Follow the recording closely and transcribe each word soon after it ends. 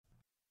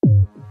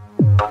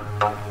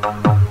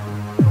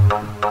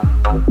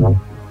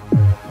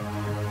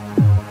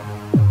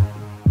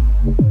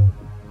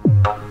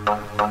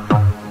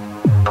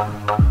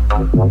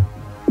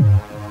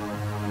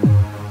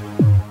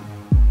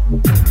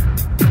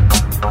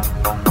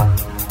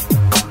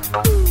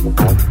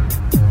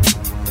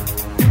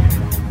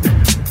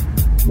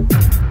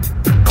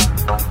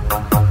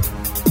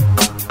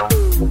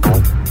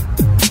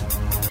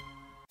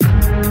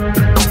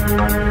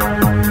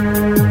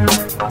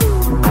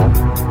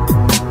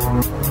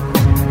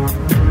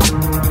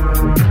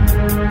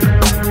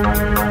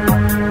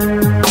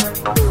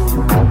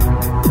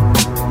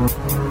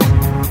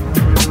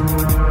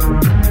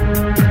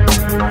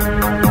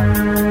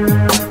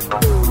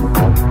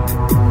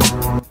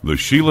The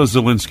Sheila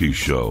Zielinski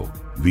Show,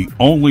 the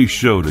only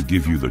show to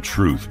give you the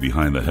truth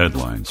behind the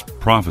headlines,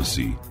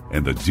 prophecy,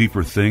 and the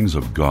deeper things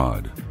of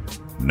God.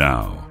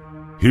 Now,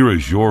 here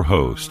is your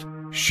host,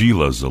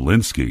 Sheila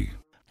Zielinski.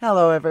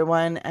 Hello,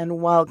 everyone,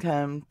 and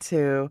welcome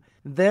to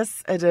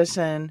this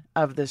edition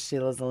of the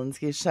Sheila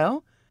Zielinski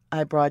Show.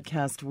 I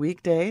broadcast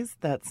weekdays,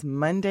 that's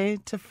Monday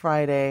to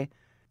Friday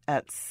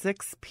at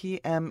 6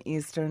 p.m.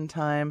 Eastern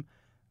Time,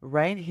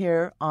 right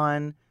here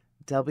on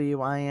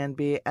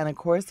WINB. And of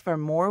course, for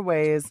more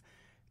ways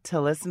to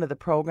listen to the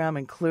program,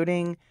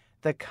 including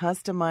the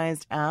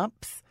customized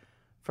apps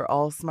for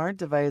all smart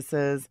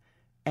devices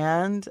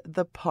and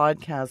the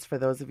podcast for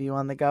those of you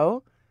on the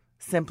go,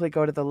 simply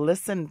go to the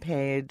listen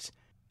page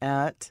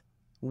at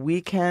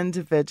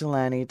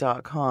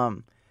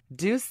weekendvigilante.com.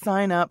 Do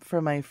sign up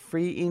for my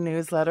free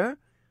e-newsletter.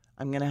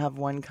 I'm going to have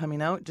one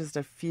coming out just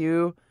a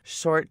few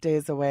short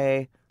days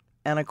away.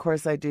 And of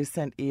course, I do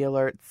send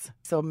e-alerts.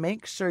 So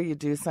make sure you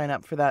do sign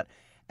up for that.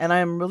 And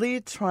I'm really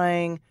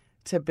trying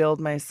to build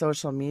my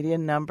social media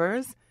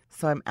numbers.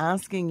 So I'm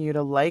asking you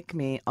to like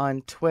me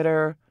on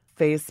Twitter,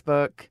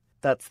 Facebook.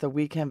 That's the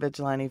Weekend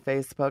Vigilante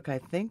Facebook. I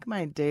think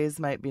my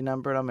days might be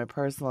numbered on my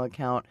personal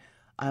account.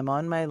 I'm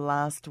on my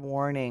last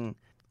warning.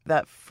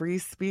 That free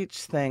speech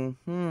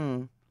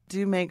thing,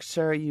 do make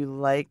sure you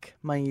like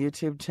my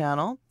YouTube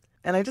channel.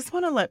 And I just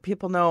want to let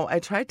people know, I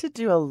tried to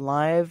do a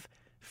live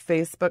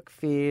Facebook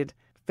feed,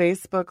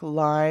 Facebook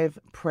live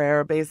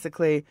prayer.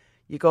 Basically,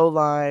 you go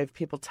live,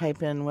 people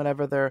type in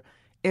whatever their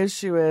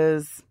issue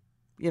is,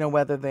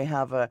 whether they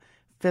have a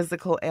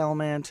physical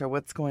ailment or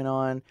what's going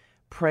on.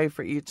 Pray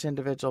for each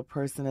individual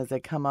person as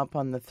they come up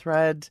on the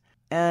thread.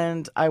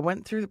 And I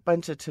went through a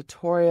bunch of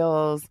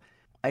tutorials.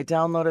 I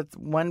downloaded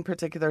one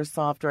particular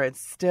software. It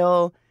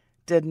still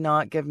did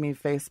not give me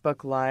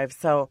Facebook Live.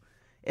 So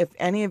if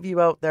any of you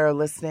out there are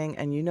listening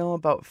and you know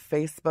about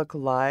Facebook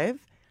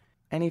Live,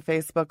 any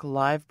Facebook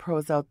Live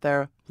pros out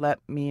there, let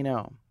me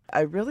know.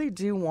 I really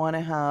do want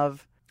to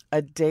have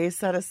a day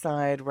set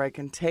aside where I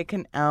can take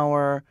an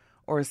hour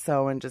or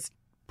so and just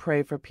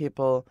pray for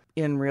people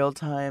in real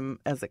time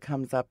as it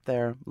comes up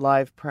there,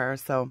 live prayer.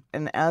 So,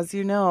 and as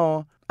you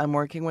know, I'm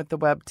working with the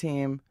web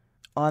team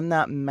on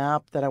that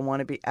map that I want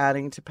to be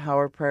adding to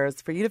Power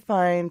Prayers for you to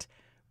find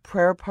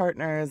prayer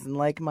partners and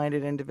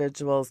like-minded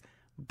individuals,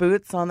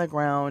 boots on the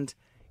ground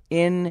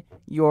in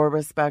your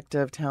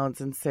respective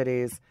towns and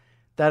cities.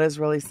 That is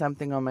really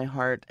something on my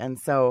heart. And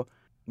so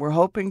we're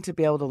hoping to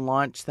be able to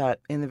launch that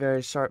in the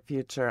very short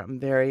future. I'm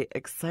very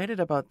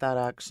excited about that,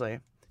 actually.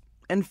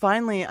 And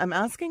finally, I'm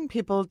asking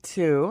people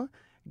to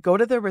go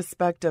to their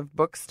respective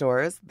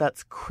bookstores.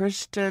 That's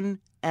Christian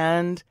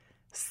and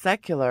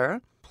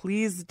secular.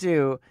 Please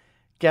do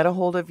get a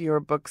hold of your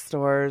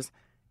bookstores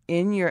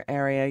in your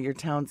area, your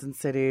towns and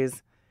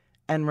cities,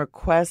 and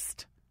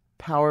request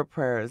Power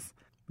Prayers.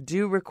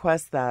 Do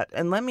request that.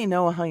 And let me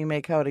know how you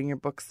make out in your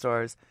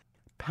bookstores.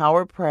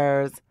 Power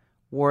Prayers,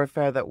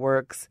 Warfare That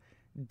Works.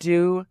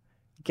 Do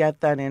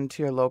get that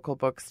into your local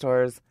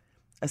bookstores,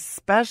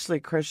 especially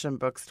Christian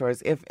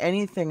bookstores. If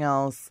anything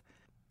else,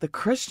 the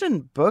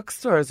Christian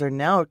bookstores are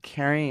now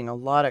carrying a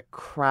lot of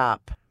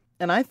crap.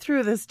 And I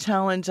threw this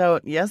challenge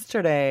out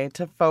yesterday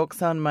to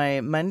folks on my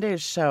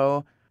Monday's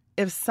show.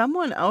 If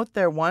someone out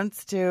there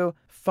wants to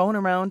phone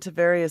around to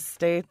various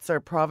states or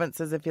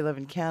provinces, if you live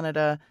in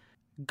Canada,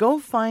 go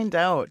find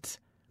out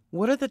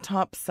what are the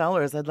top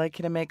sellers. I'd like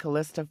you to make a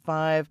list of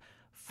 5.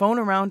 Phone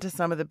around to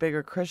some of the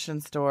bigger Christian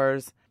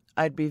stores.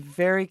 I'd be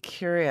very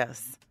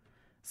curious.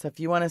 So if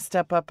you want to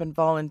step up and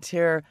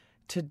volunteer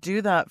to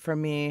do that for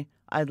me,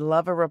 I'd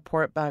love a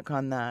report back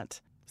on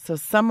that. So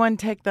someone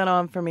take that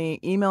on for me.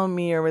 Email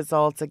me your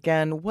results.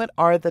 Again, what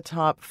are the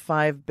top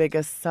 5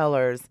 biggest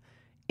sellers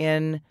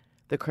in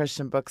the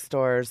Christian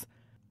bookstores?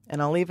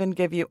 And I'll even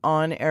give you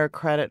on-air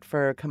credit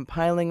for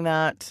compiling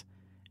that.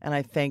 And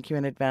I thank you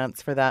in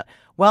advance for that.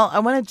 Well, I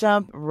want to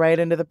jump right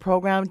into the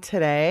program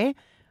today.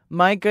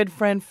 My good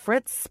friend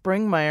Fritz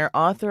Springmeier,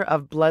 author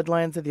of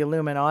Bloodlines of the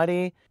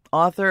Illuminati,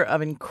 author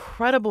of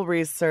incredible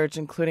research,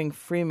 including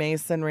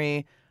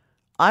Freemasonry.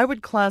 I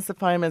would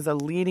classify him as a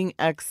leading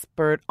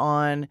expert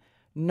on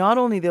not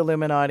only the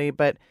Illuminati,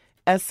 but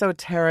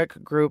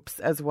esoteric groups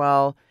as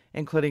well,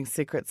 including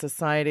secret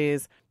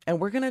societies. And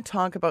we're going to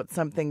talk about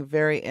something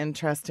very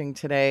interesting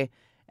today,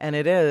 and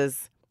it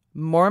is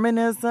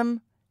Mormonism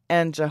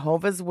and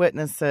Jehovah's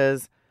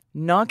Witnesses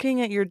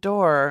knocking at your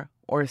door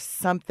or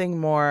something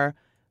more.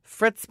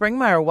 Fritz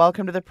Springmeier,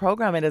 welcome to the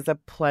program. It is a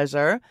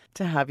pleasure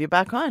to have you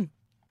back on.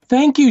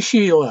 Thank you,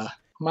 Sheila.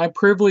 My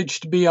privilege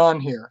to be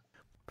on here.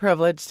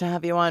 Privilege to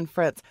have you on,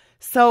 Fritz.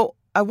 So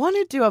I want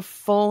to do a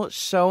full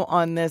show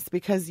on this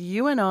because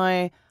you and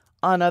I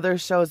on other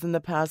shows in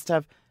the past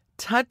have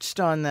touched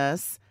on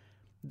this.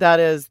 That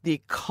is the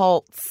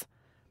cults.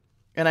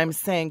 And I'm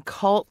saying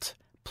cult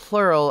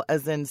plural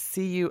as in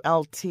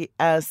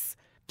C-U-L-T-S.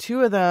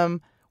 2 of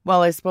them,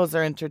 well, I suppose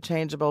they're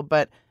interchangeable,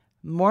 but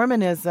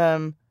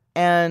Mormonism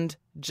and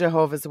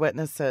Jehovah's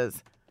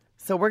Witnesses.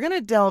 So we're going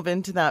to delve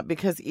into that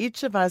because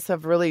each of us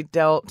have really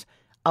dealt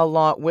a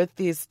lot with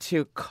these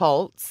 2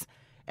 cults.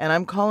 And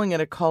I'm calling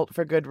it a cult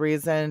for good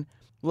reason.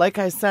 Like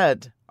I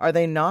said, are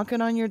they knocking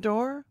on your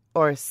door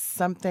or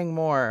something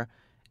more?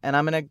 And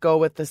I'm going to go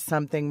with the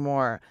something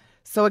more.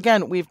 So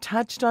again, we've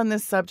touched on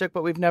this subject,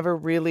 but we've never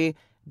really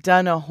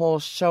done a whole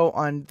show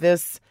on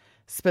this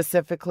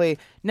specifically.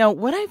 Now,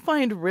 what I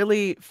find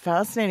really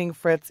fascinating,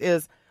 Fritz,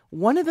 is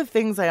one of the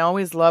things I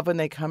always love when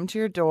they come to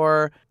your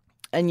door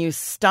and you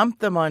stump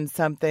them on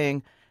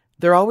something,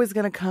 they're always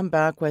going to come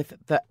back with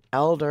the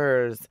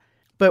elders.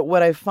 But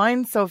what I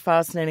find so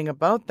fascinating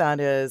about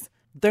that is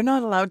they're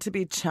not allowed to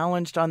be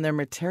challenged on their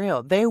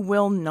material. They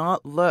will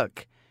not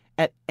look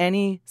at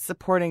any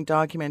supporting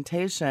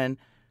documentation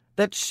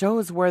that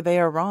shows where they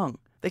are wrong.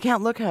 They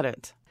can't look at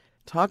it.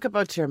 Talk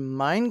about your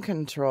mind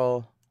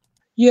control.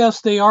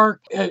 Yes, they are,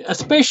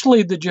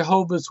 especially the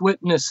Jehovah's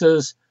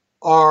Witnesses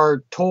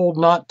are told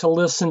not to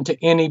listen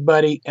to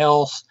anybody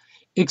else,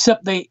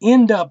 except they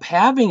end up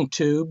having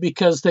to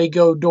because they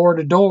go door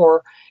to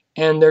door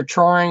and they're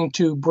trying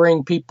to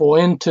bring people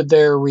into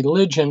their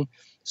religion.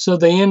 So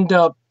they end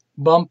up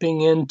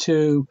bumping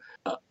into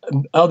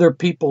other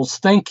people's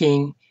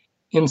thinking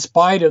in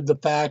spite of the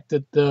fact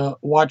that the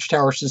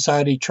Watchtower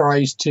Society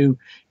tries to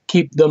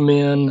keep them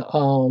in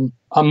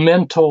a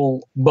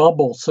mental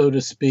bubble, so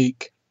to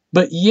speak.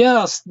 But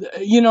yes,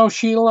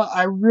 Sheila,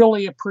 I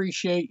really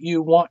appreciate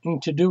you wanting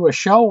to do a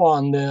show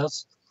on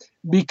this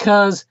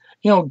because,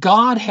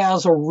 God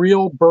has a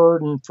real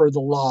burden for the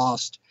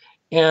lost.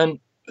 And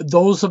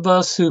those of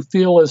us who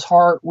feel his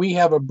heart, we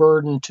have a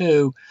burden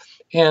too.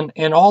 And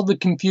all the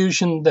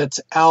confusion that's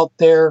out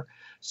there.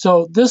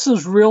 So this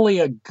is really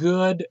a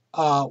good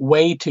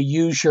way to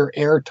use your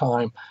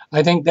airtime.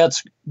 I think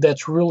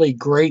that's really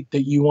great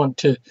that you want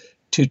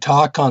to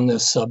talk on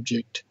this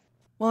subject.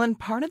 Well, and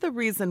part of the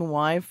reason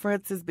why,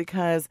 Fritz, is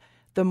because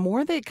the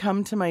more they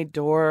come to my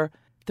door,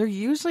 they're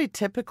usually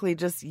typically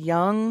just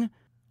young,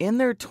 in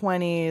their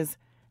 20s.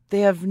 They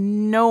have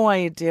no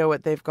idea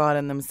what they've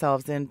gotten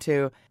themselves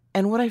into.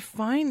 And what I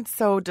find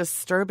so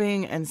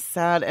disturbing and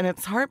sad, and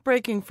it's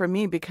heartbreaking for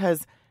me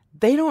because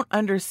they don't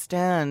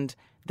understand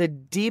the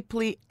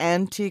deeply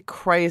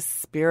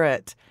anti-Christ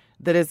spirit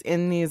that is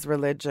in these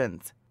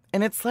religions.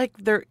 And it's like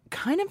they're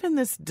kind of in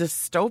this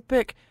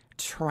dystopic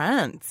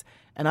trance.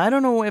 And I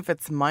don't know if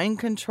it's mind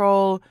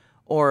control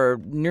or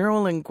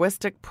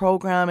neuro-linguistic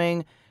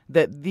programming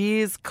that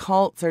these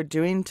cults are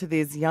doing to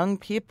these young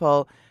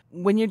people.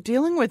 When you're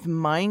dealing with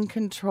mind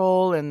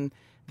control and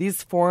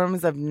these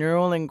forms of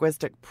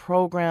neuro-linguistic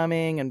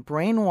programming and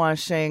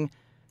brainwashing,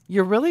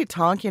 you're really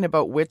talking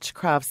about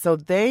witchcraft. So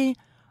they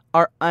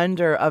are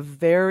under a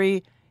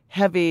very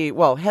heavy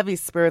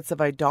spirits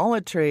of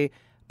idolatry,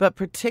 but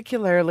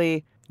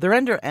particularly they're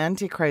under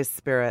Antichrist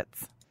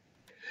spirits.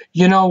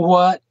 You know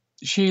what,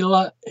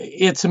 Sheila?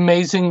 It's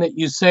amazing that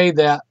you say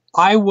that.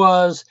 I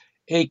was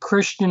a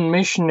Christian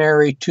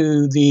missionary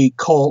to the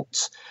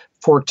cults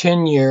for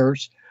 10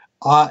 years.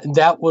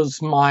 That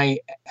was my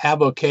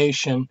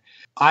avocation.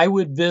 I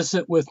would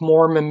visit with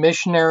Mormon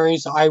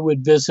missionaries. I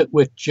would visit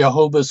with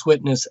Jehovah's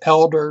Witness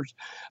elders.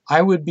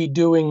 I would be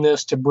doing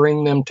this to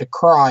bring them to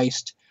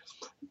Christ.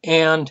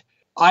 And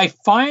I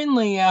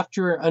finally,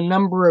 after a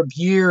number of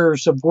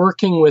years of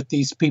working with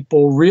these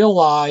people,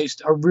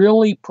 realized a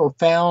really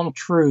profound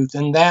truth,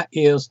 and that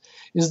is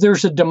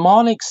there's a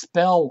demonic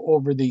spell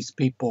over these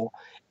people.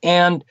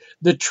 And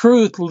the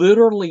truth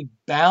literally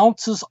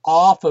bounces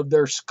off of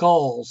their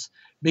skulls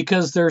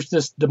because there's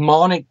this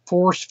demonic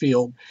force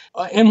field.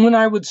 And when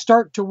I would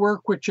start to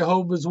work with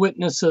Jehovah's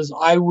Witnesses,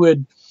 I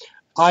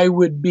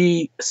would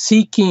be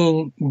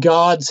seeking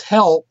God's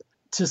help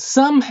to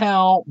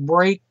somehow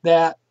break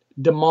that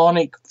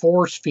demonic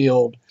force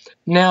field.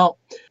 Now,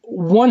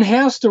 one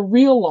has to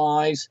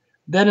realize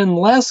that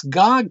unless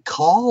God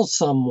calls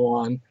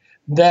someone,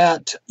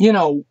 that,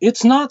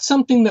 it's not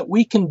something that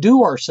we can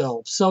do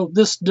ourselves. So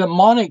this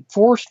demonic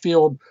force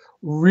field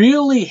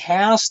really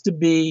has to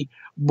be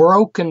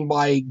broken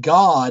by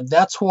God.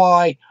 That's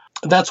why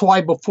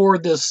before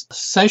this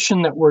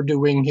session that we're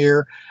doing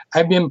here,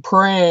 I've been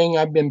praying,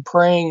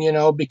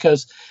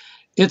 because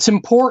it's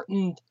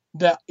important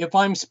that if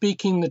I'm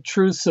speaking the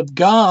truths of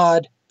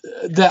God,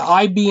 that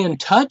I be in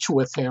touch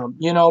with him,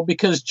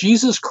 because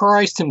Jesus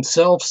Christ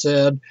himself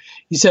said,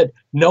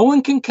 no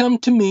one can come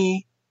to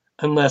me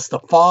unless the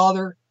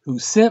Father who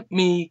sent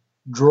me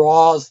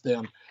draws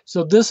them.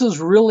 So this is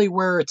really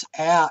where it's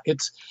at.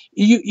 It's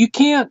you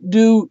can't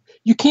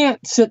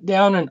sit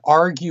down and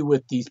argue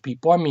with these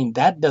people. I mean,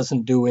 that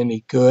doesn't do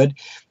any good.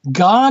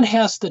 God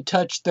has to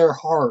touch their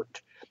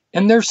heart.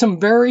 And there's some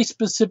very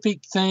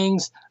specific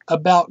things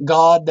about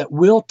God that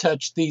will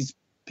touch these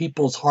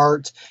people's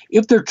hearts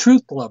if they're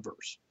truth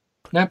lovers.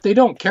 Now, if they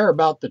don't care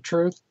about the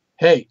truth,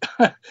 hey,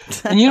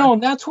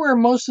 and that's where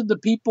most of the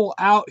people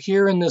out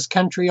here in this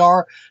country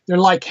are. They're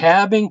like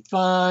having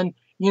fun,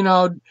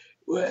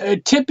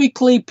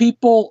 Typically,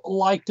 people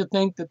like to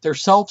think that they're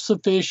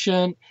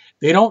self-sufficient.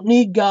 They don't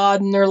need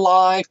God in their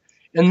life.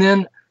 And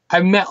then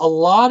I've met a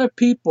lot of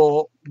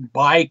people,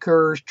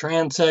 bikers,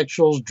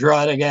 transsexuals,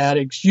 drug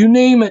addicts, you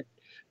name it,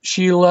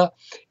 Sheila.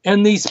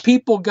 And these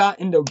people got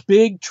into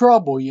big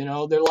trouble,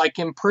 they're like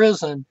in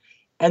prison.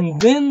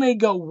 And then they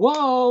go,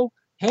 whoa,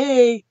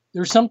 hey,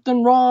 there's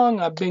something wrong.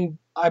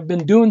 I've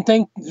been doing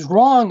things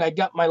wrong. I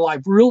got my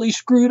life really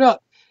screwed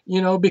up,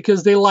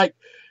 because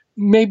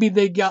maybe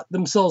they got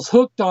themselves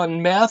hooked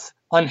on meth,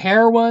 on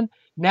heroin.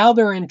 Now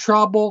they're in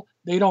trouble.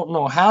 They don't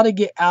know how to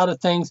get out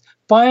of things.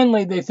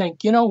 Finally, they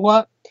think, you know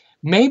what?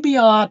 Maybe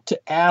I ought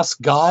to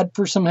ask God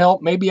for some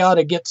help. Maybe I ought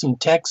to get some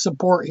tech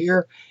support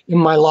here in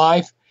my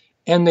life.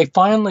 And they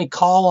finally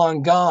call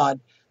on God.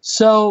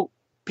 So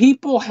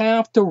people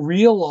have to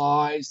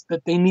realize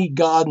that they need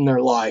God in their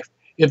life.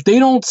 If they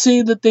don't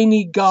see that they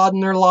need God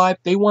in their life,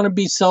 they want to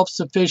be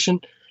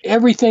self-sufficient.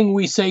 Everything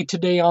we say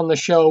today on the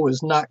show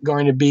is not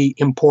going to be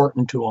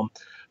important to them.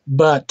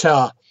 But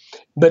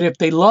if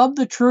they love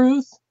the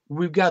truth,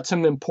 we've got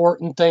some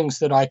important things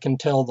that I can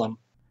tell them.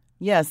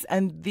 Yes,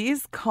 and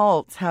these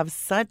cults have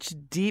such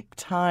deep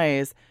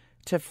ties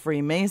to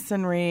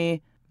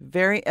Freemasonry,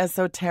 very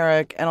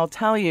esoteric, and I'll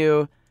tell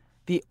you,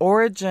 the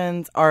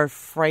origins are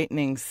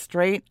frightening,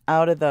 straight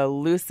out of the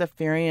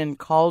Luciferian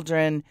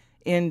cauldron,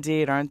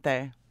 indeed, aren't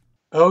they?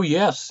 Oh,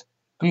 yes.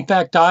 In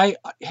fact, I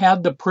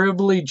had the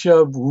privilege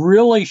of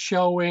really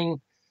showing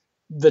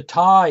the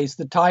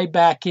tie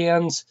back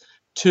ends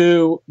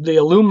to the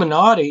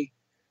Illuminati,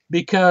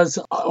 because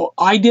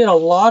I did a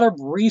lot of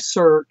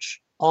research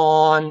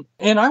on,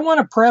 and I want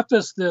to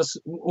preface this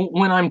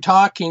when I'm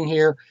talking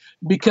here,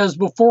 because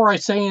before I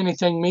say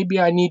anything, maybe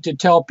I need to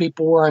tell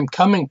people where I'm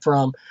coming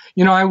from.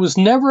 I was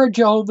never a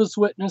Jehovah's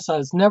Witness. I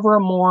was never a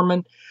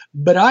Mormon,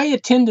 but I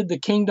attended the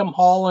Kingdom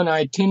Hall and I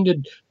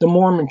attended the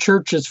Mormon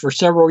churches for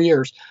several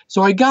years.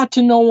 So I got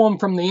to know them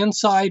from the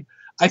inside.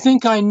 I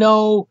think I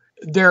know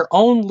their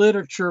own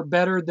literature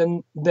better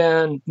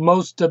than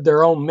most of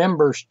their own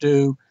members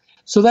do.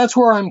 So that's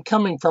where I'm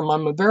coming from.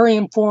 I'm a very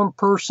informed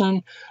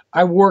person.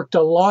 I worked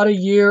a lot of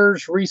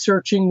years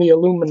researching the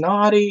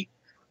Illuminati.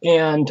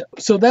 And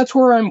so that's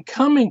where I'm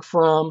coming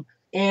from.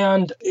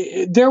 And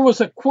there was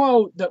a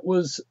quote that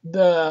was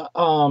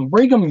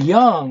Brigham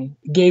Young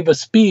gave a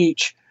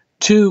speech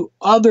to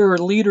other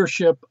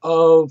leadership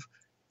of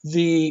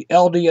the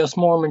LDS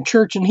Mormon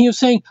Church. And he was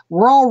saying,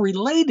 we're all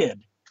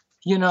related.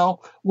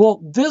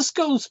 Well, this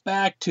goes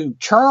back to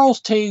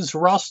Charles Taze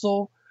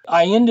Russell.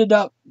 I ended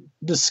up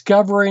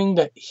discovering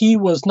that he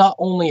was not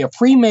only a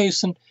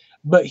Freemason,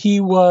 but he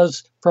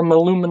was from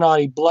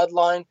Illuminati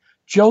bloodline.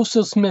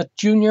 Joseph Smith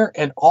Jr.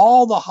 and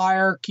all the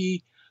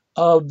hierarchy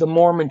of the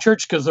Mormon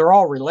Church, because they're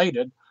all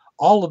related,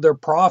 all of their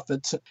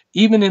prophets,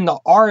 even in the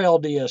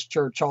RLDS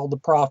Church, all the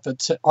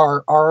prophets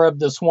are of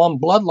this one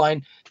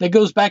bloodline that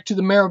goes back to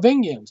the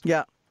Merovingians.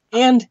 Yeah.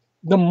 And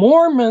the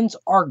Mormons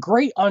are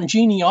great on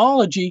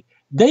genealogy.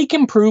 They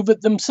can prove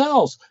it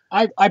themselves.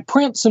 I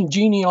print some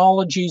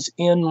genealogies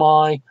in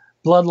my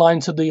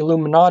Bloodlines of the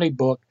Illuminati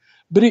book.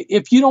 But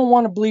if you don't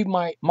want to believe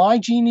my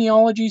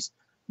genealogies,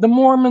 the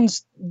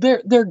Mormons,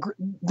 they're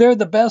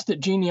the best at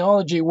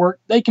genealogy work.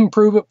 They can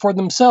prove it for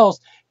themselves.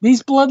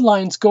 These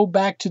bloodlines go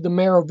back to the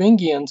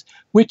Merovingians,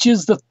 which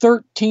is the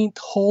 13th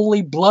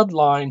holy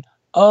bloodline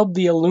of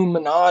the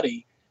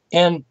Illuminati.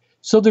 And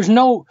so there's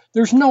no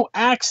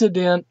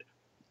accident.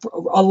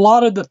 A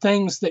lot of the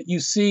things that you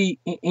see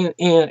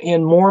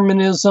in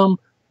Mormonism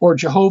or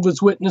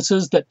Jehovah's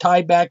Witnesses that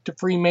tie back to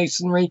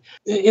Freemasonry,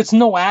 it's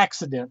no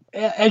accident.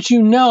 As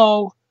you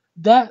know,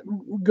 that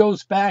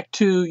goes back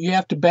to you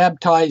have to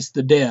baptize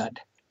the dead.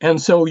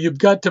 And so you've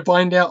got to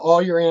find out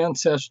all your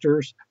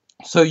ancestors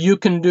so you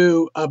can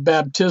do a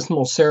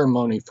baptismal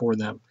ceremony for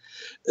them.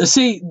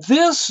 See,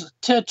 this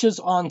touches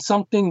on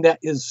something that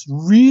is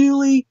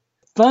really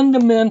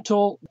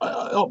fundamental.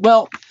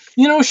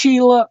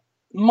 Sheila,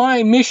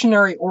 my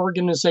missionary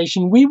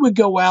organization, we would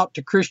go out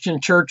to Christian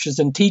churches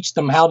and teach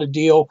them how to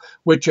deal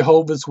with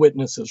Jehovah's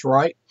Witnesses,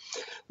 right?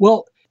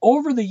 Well,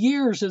 over the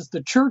years, as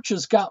the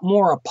churches got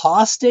more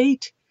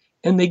apostate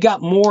and they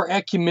got more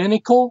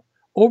ecumenical,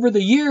 over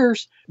the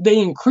years, they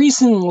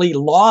increasingly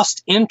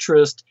lost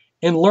interest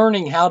in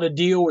learning how to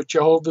deal with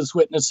Jehovah's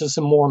Witnesses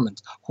and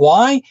Mormons.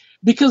 Why?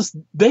 Because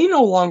they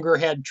no longer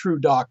had true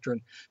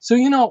doctrine. So,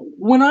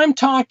 when I'm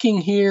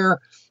talking here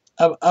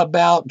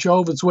about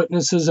Jehovah's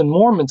Witnesses and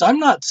Mormons, I'm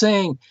not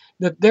saying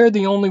that they're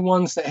the only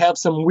ones that have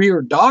some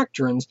weird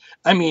doctrines.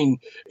 I mean,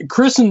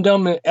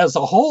 Christendom as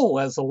a whole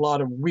has a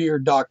lot of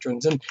weird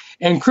doctrines,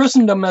 and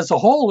Christendom as a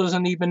whole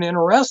isn't even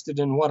interested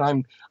in what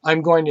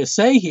I'm going to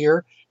say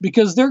here,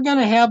 because they're going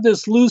to have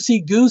this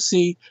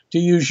loosey-goosey, to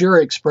use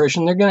your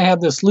expression, they're going to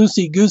have this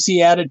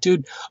loosey-goosey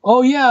attitude.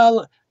 Oh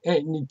yeah,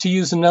 and to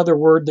use another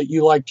word that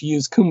you like to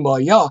use,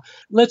 kumbaya.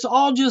 Let's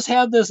all just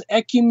have this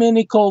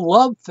ecumenical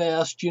love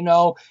fest,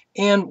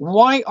 and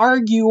why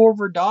argue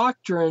over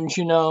doctrines,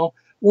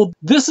 Well,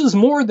 this is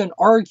more than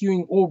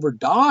arguing over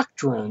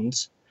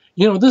doctrines.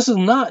 This is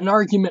not an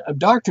argument of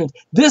doctrines.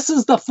 This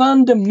is the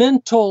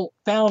fundamental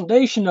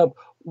foundation of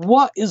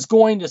what is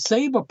going to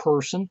save a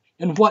person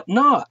and what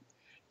not.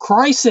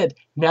 Christ said,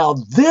 now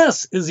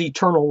this is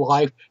eternal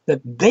life,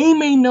 that they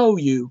may know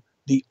you,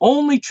 the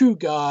only true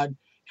God,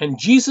 and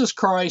Jesus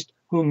Christ,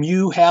 whom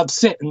you have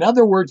sent. In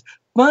other words,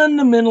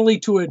 fundamentally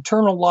to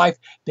eternal life.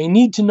 They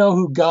need to know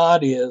who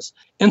God is.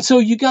 And so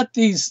you got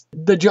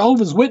the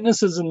Jehovah's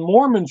Witnesses and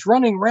Mormons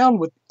running around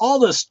with all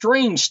this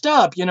strange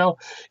stuff,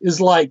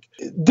 is like,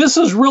 this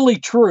is really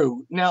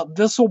true. Now,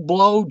 this will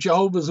blow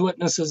Jehovah's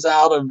Witnesses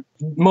out of,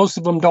 most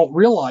of them don't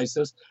realize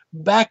this.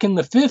 Back in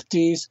the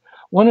 50s,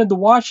 one of the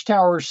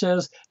Watchtower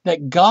says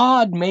that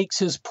God makes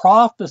his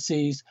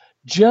prophecies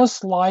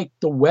just like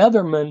the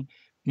weatherman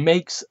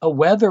makes a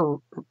weather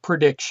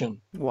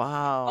prediction.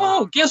 Wow.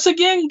 Oh, guess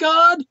again,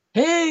 God.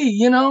 Hey,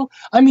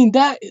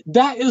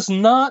 that is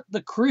not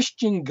the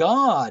Christian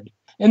God.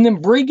 And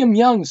then Brigham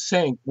Young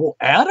saying, well,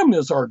 Adam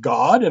is our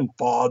God and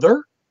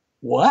Father.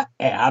 What?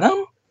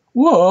 Adam?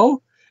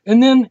 Whoa.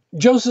 And then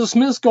Joseph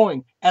Smith's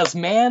going, as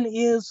man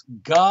is,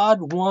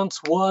 God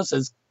once was,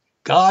 as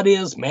God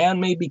is,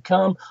 man may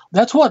become.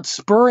 That's what's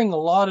spurring a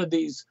lot of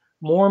these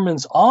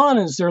Mormons on,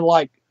 is they're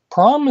like,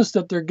 promise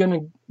that they're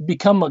going to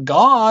become a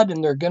god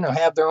and they're going to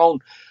have their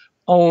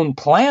own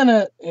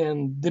planet,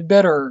 and they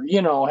better,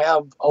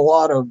 have a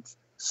lot of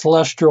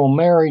celestial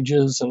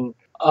marriages. And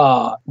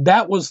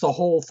that was the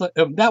whole thing.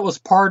 That was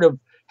part of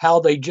how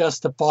they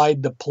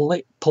justified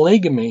the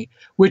polygamy,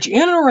 which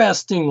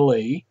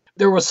interestingly,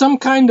 there was some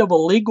kind of a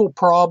legal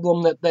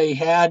problem that they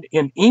had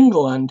in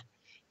England,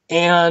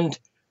 and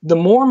the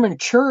Mormon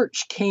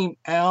Church came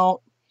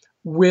out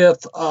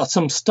with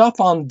some stuff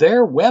on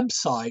their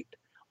website,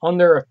 on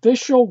their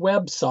official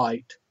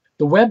website,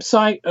 the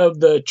website of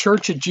the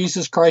Church of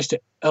Jesus Christ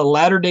of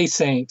Latter-day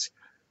Saints,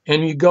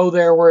 and you go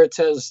there where it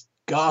says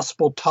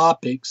gospel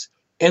topics,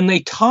 and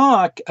they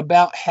talk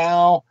about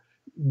how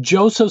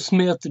Joseph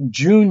Smith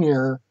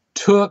Jr.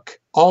 took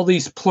all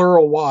these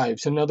plural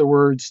wives, in other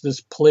words, this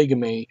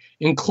polygamy,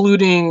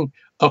 including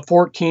a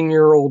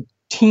 14-year-old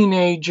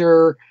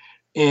teenager,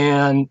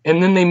 and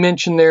then they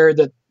mention there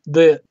that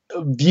the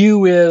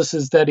view is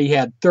that he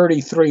had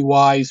 33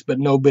 wives, but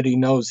nobody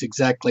knows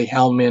exactly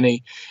how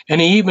many. And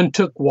he even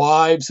took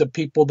wives of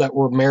people that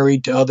were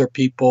married to other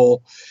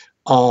people.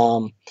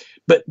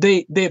 But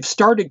they've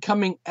started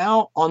coming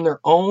out on their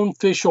own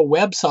official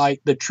website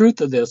the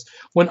truth of this.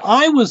 When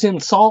I was in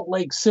Salt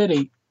Lake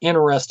City,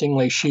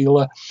 interestingly,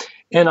 Sheila,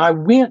 and I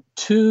went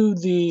to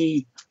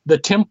the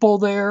temple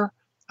there,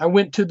 I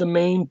went to the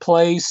main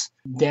place,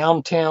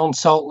 downtown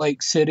Salt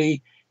Lake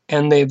City,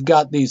 and they've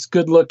got these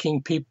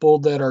good-looking people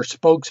that are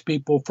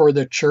spokespeople for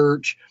the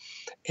church.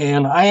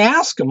 And I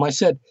asked them, I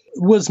said,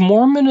 was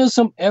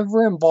Mormonism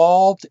ever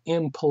involved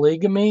in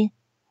polygamy?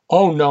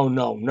 Oh,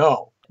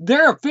 no.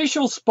 They're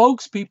official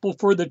spokespeople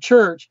for the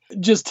church,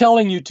 just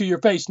telling you to your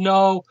face,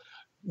 no,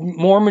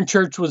 Mormon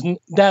church was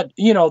that,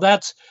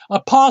 that's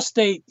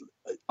apostate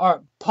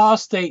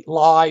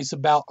lies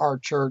about our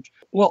church.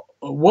 Well,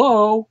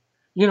 whoa,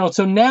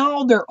 so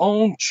now their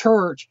own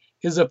church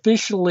is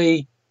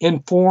officially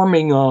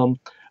informing them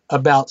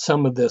about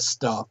some of this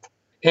stuff.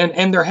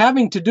 And they're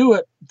having to do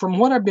it, from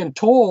what I've been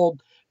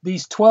told,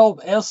 these 12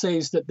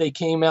 essays that they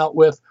came out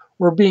with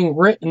were being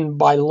written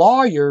by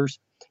lawyers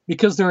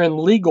because they're in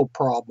legal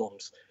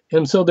problems.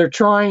 And so they're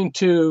trying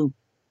to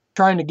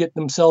get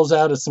themselves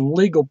out of some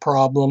legal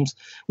problems,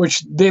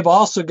 which they've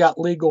also got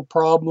legal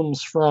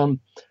problems from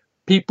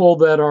people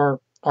that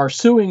are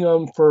suing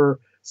them for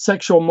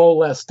sexual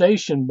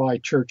molestation by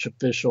church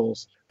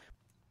officials.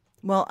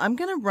 Well, I'm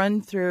going to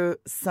run through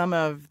some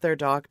of their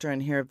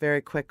doctrine here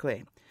very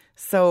quickly.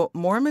 So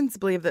Mormons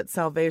believe that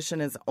salvation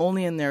is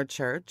only in their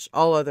church.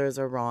 All others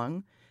are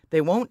wrong.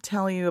 They won't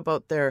tell you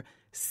about their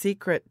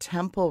secret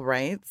temple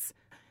rites.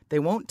 They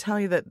won't tell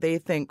you that they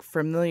think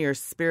familiar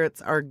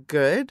spirits are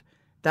good.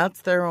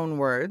 That's their own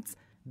words.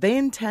 They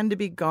intend to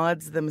be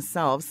gods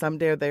themselves.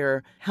 Someday they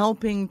are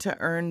helping to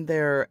earn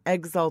their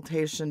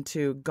exaltation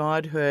to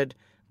godhood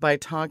by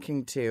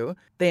talking to.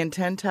 They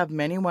intend to have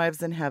many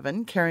wives in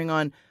heaven, carrying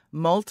on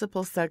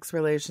multiple sex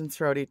relations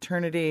throughout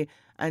eternity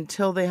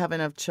until they have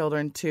enough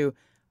children to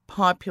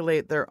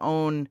populate their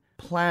own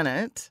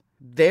planet.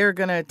 They're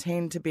going to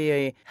attain to be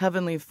a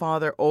heavenly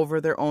father over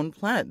their own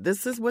planet.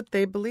 This is what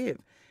they believe.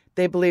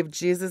 They believe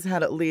Jesus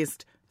had at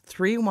least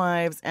 3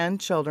 wives and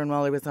children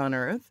while he was on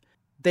earth.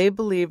 They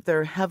believe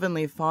their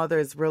heavenly father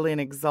is really an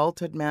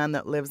exalted man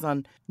that lives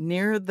on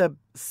near the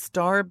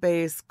star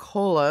base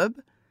Kolob.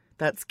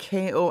 That's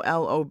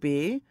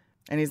Kolob.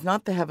 And he's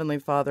not the heavenly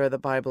father of the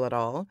Bible at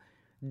all.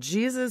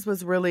 Jesus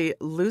was really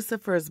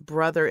Lucifer's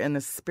brother in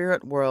the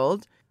spirit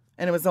world,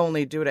 and it was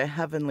only due to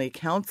heavenly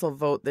council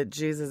vote that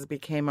Jesus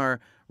became our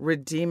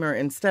redeemer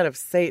instead of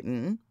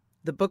Satan.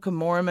 The Book of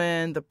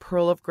Mormon, the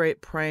Pearl of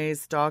Great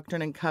Price,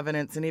 Doctrine and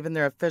Covenants, and even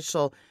their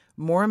official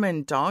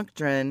Mormon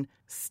doctrine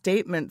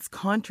statements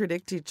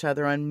contradict each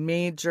other on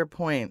major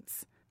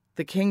points.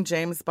 The King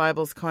James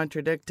Bible's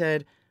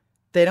contradicted.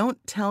 They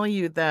don't tell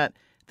you that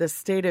the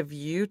state of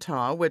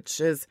Utah,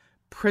 which is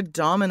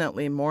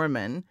predominantly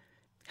Mormon,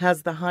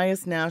 has the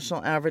highest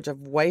national average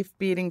of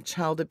wife-beating,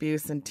 child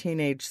abuse, and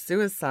teenage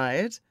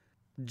suicide.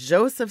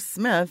 Joseph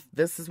Smith,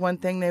 this is one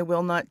thing they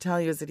will not tell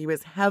you, is that he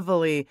was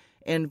heavily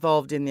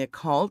involved in the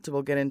occult.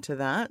 We'll get into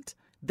that.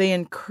 They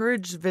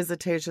encouraged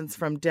visitations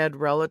from dead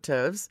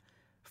relatives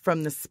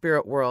from the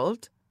spirit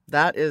world.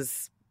 That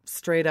is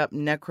straight up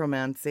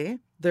necromancy.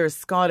 Their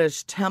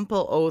Scottish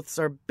temple oaths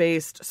are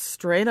based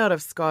straight out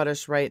of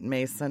Scottish Rite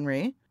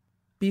Masonry.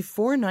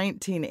 Before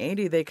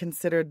 1980, they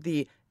considered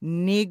the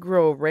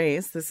Negro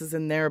race, this is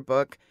in their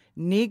book,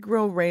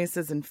 Negro race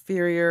is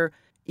inferior.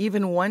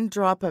 Even one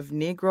drop of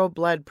Negro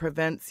blood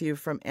prevents you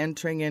from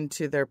entering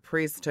into their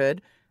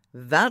priesthood.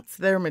 That's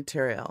their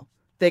material.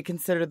 They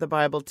consider the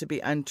Bible to be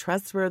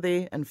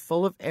untrustworthy and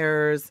full of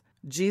errors.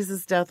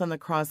 Jesus' death on the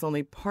cross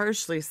only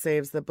partially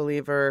saves the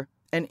believer.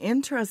 And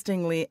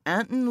interestingly,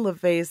 Anton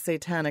LaVey's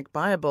Satanic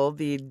Bible,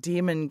 the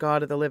demon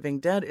god of the living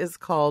dead, is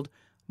called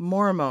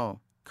Mormo.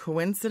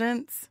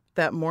 Coincidence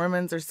that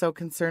Mormons are so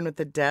concerned with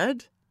the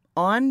dead?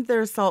 On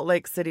their Salt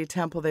Lake City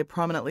temple, they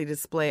prominently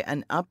display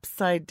an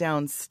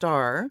upside-down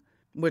star,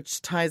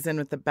 which ties in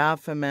with the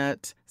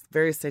Baphomet,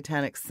 very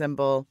satanic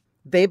symbol.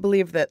 They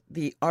believe that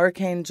the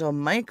Archangel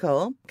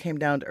Michael came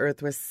down to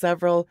earth with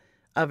several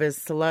of his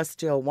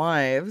celestial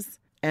wives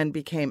and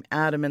became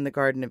Adam in the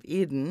Garden of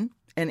Eden.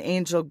 And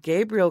Angel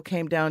Gabriel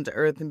came down to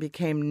earth and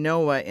became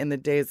Noah in the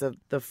days of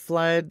the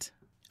flood.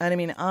 And I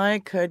mean,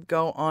 I could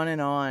go on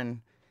and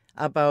on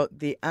about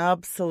the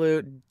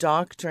absolute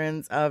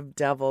doctrines of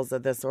devils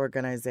of this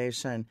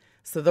organization.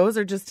 So those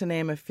are just to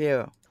name a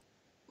few.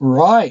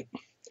 Right.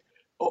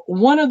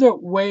 One of the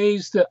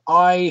ways that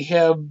I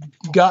have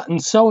gotten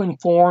so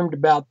informed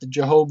about the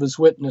Jehovah's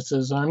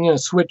Witnesses, I'm going to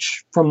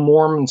switch from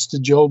Mormons to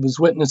Jehovah's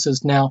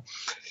Witnesses now,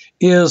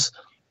 is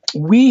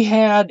we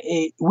had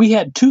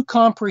two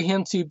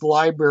comprehensive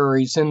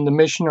libraries in the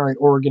missionary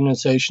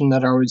organization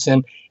that I was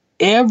in.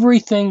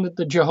 Everything that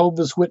the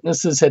Jehovah's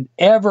Witnesses had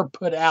ever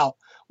put out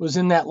was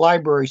in that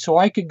library, so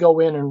I could go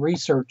in and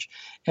research.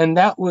 And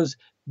that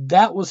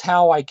was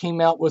how I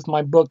came out with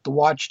my book, The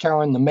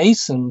Watchtower and the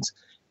Masons,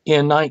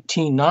 in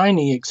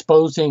 1990,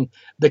 exposing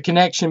the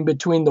connection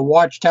between the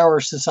Watchtower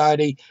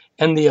Society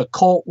and the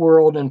occult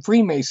world and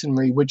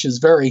Freemasonry, which is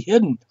very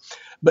hidden.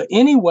 But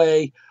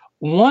anyway,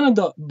 one of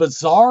the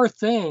bizarre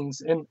things,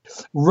 and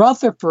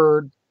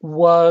Rutherford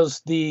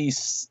was the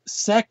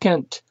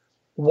second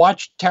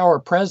Watchtower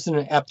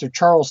president after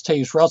Charles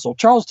Taze Russell.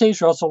 Charles Taze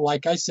Russell,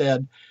 like I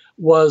said,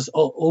 was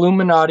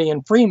Illuminati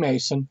and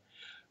Freemason.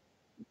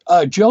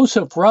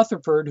 Joseph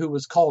Rutherford, who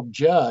was called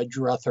Judge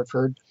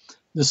Rutherford,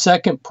 the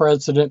second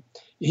president,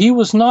 he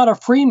was not a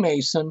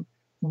Freemason,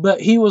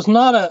 but he was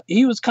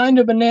kind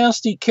of a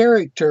nasty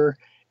character,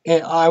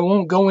 and I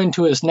won't go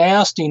into his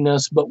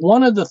nastiness, but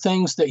one of the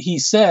things that he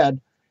said,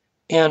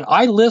 and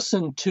I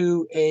listened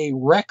to a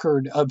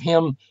record of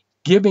him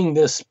giving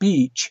this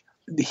speech,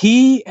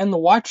 he and the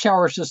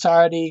Watchtower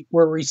Society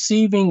were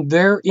receiving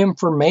their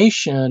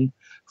information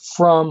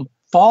from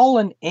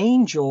fallen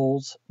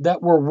angels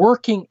that were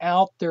working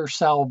out their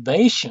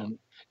salvation.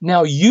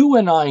 Now, you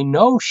and I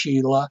know,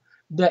 Sheila,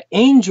 that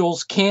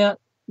angels can't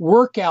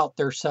work out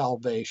their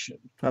salvation.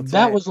 That's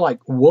that right. was like,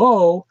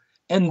 whoa.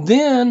 And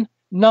then,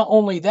 not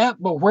only that,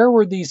 but where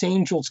were these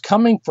angels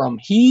coming from?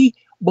 He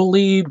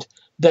believed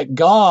that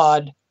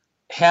God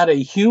had a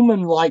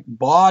human-like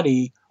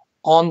body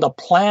on the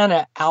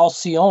planet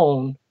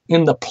Alcyone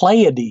in the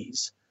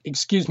Pleiades.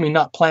 Excuse me,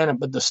 not planet,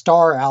 but the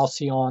star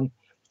Alcyone.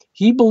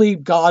 He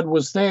believed God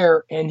was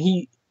there, and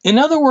in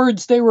other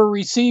words, they were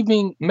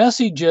receiving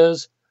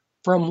messages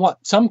from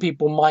what some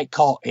people might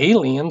call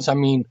aliens. I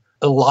mean,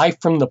 a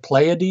life from the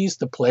Pleiades,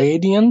 the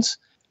Pleiadians,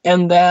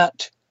 and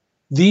that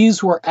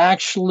these were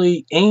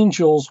actually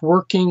angels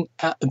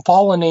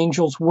fallen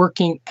angels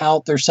working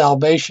out their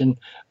salvation.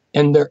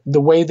 And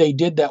the way they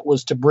did that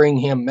was to bring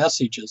him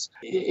messages.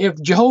 If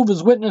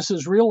Jehovah's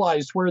Witnesses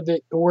realized where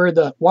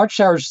the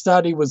Watchtower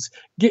Society was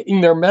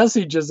getting their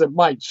messages, it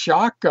might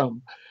shock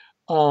them.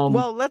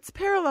 Well, let's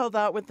parallel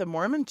that with the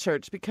Mormon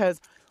Church, because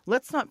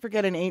let's not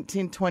forget in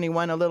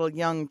 1821, a little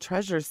young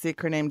treasure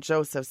seeker named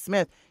Joseph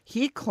Smith,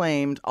 he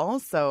claimed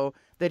also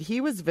that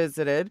he was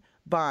visited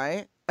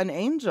by an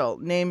angel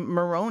named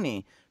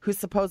Moroni, who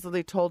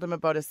supposedly told him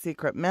about a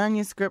secret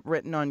manuscript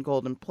written on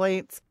golden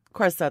plates. Of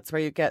course, that's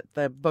where you get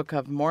the Book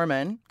of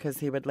Mormon, because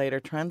he would later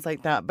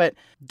translate that. But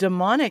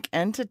demonic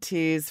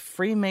entities,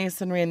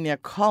 Freemasonry, and the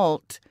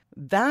occult,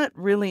 that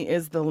really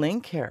is the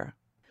link here.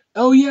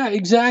 Oh, yeah,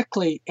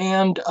 exactly.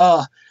 And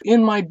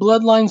in my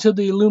Bloodlines of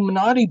the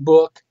Illuminati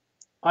book,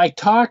 I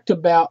talked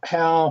about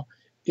how,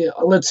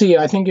 let's see,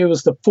 I think it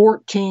was the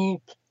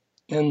 14th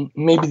and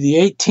maybe the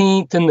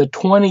 18th and the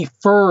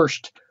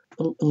 21st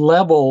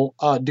level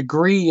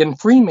degree in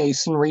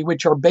Freemasonry,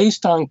 which are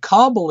based on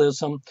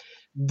Kabbalism.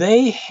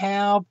 They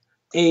have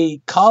a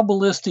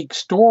Kabbalistic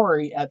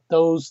story at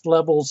those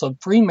levels of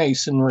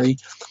Freemasonry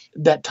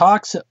that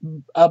talks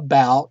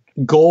about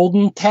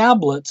golden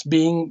tablets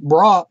being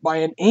brought by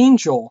an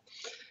angel.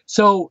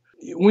 So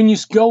when you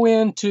go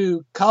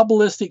into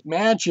Kabbalistic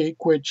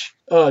magic, which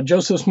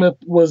Joseph Smith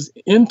was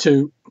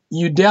into,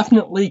 you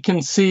definitely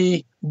can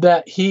see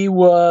that he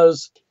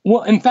was,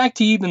 well, in fact,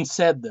 he even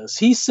said this.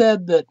 He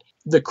said that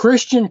the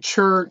Christian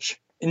church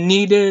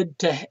needed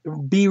to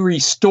be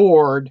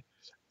restored,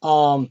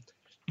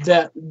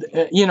 that,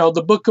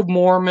 the Book of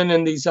Mormon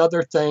and these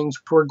other things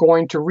were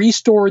going to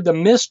restore the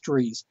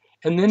mysteries.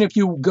 And then if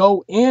you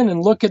go in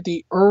and look at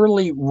the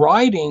early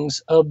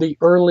writings of the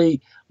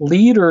early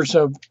leaders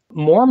of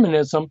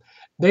Mormonism,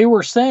 they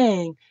were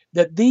saying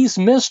that these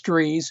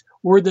mysteries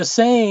were the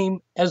same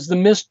as the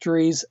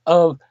mysteries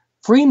of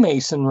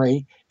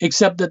Freemasonry,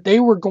 except that they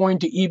were going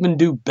to even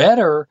do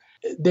better.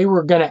 They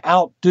were going to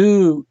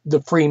outdo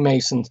the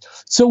Freemasons.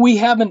 So we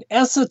have an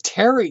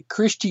esoteric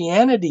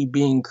Christianity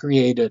being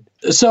created.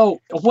 So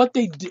what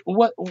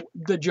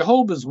the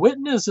Jehovah's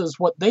Witnesses,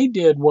 what they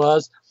did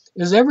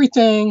is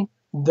everything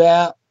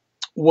that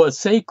was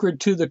sacred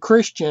to the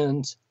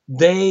Christians,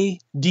 they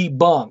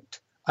debunked.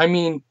 I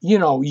mean,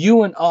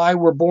 you and I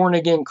were born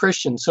again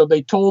Christians. So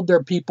they told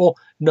their people,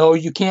 no,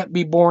 you can't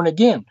be born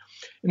again.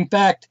 In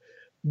fact,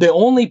 the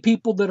only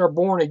people that are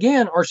born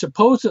again are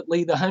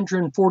supposedly the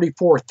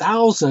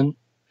 144,000.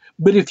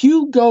 But if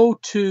you go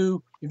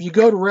to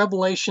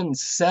Revelation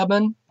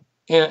 7,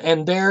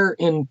 and there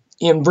in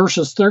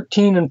verses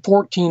 13 and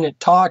 14, it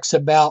talks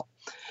about,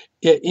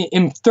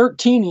 in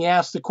 13, he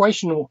asked the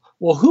question,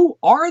 well, who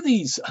are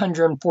these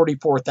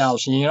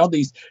 144,000?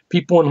 These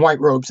people in white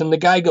robes. And the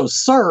guy goes,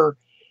 sir,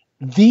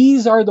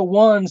 these are the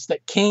ones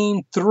that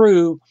came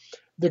through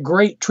the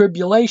Great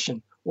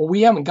Tribulation. Well,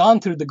 we haven't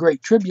gone through the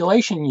Great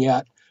Tribulation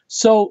yet.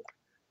 So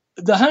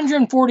the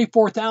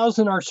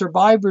 144,000 are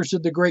survivors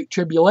of the Great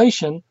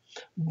Tribulation.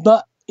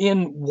 But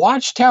in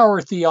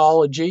Watchtower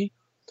theology,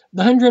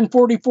 the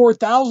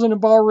 144,000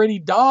 have already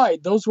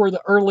died. Those were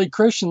the early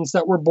Christians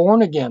that were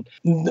born again.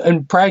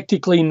 And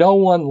practically no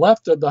one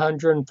left of the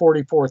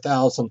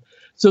 144,000.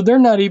 So they're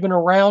not even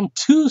around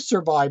to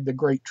survive the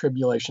Great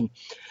Tribulation.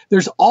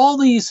 There's all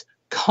these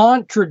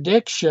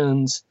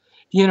contradictions.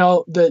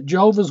 The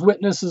Jehovah's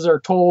Witnesses are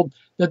told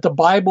that the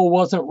Bible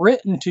wasn't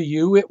written to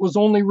you. It was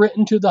only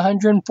written to the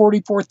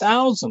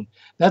 144,000.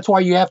 That's why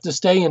you have to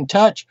stay in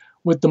touch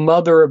with the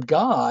Mother of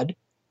God.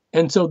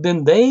 And so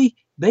then they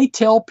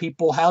tell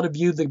people how to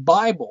view the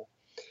Bible.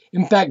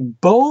 In fact,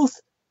 both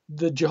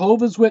the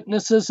Jehovah's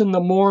Witnesses and the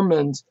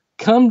Mormons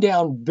come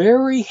down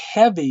very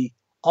heavy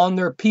on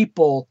their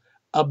people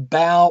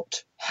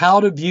about how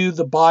to view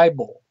the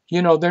Bible.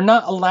 They're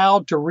not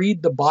allowed to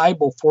read the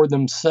Bible for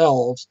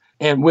themselves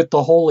and with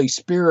the Holy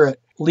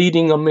Spirit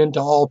leading them into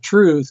all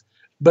truth,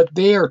 but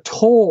they are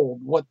told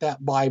what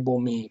that Bible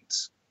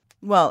means.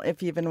 Well,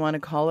 if you even want to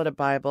call it a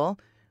Bible,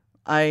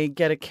 I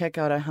get a kick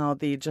out of how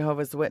the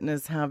Jehovah's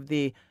Witnesses have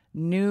the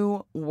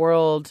New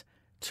World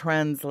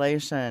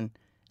Translation.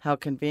 How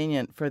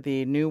convenient for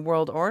the New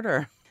World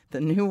Order. The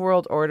New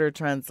World Order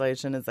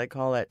translation, as I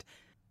call it.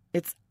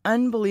 It's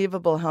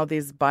unbelievable how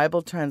these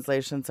Bible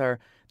translations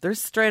they're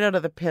straight out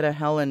of the pit of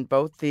hell in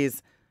both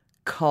these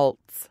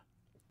cults.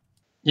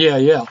 Yeah.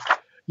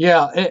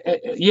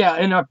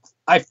 And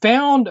I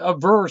found a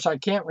verse, I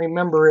can't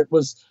remember, it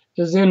was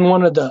in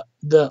one of the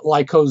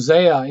like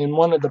Hosea, in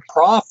one of the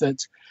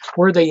prophets,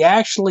 where they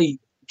actually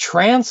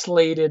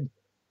translated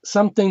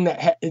something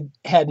that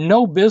had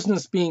no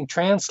business being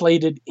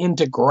translated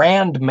into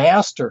Grand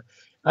Master.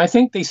 I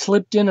think they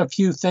slipped in a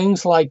few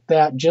things like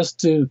that just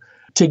to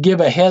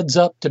give a heads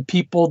up to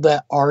people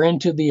that are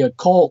into the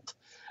occult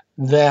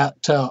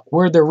that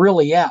where they're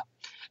really at.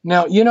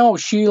 Now,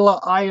 Sheila,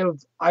 I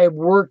have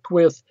worked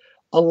with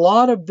a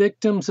lot of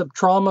victims of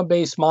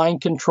trauma-based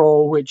mind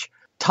control, which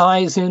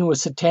ties in with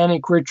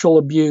satanic ritual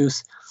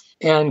abuse,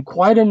 and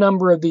quite a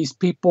number of these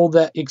people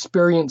that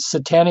experienced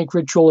satanic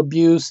ritual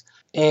abuse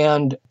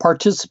and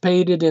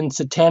participated in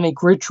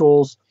satanic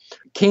rituals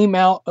came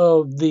out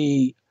of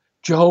the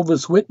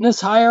Jehovah's Witness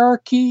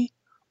hierarchy,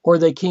 or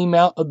they came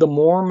out of the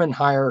Mormon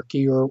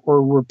hierarchy, or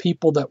were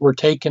people that were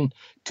taken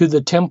to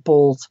the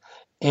temples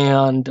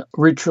and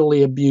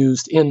ritually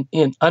abused in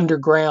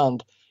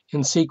underground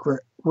in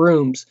secret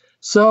rooms.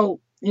 So,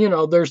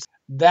 there's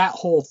that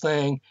whole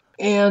thing.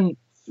 And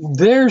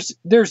there's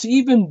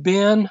even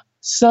been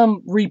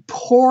some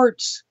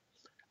reports,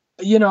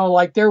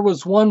 like there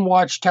was one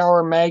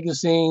Watchtower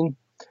magazine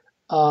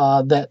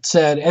that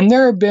said, and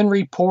there have been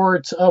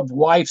reports of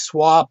wife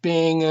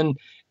swapping,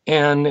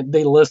 and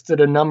they listed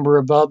a number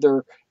of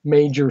other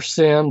major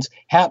sins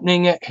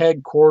happening at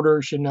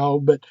headquarters,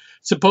 but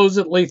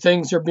supposedly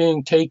things are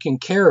being taken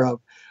care of.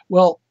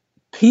 Well,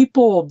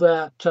 people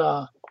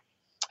that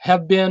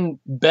have been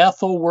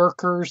Bethel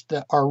workers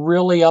that are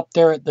really up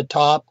there at the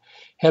top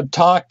have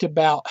talked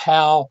about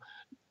how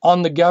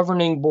on the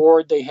governing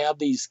board they have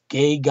these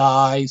gay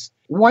guys.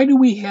 Why do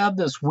we have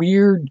this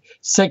weird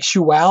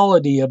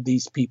sexuality of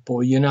these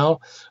people,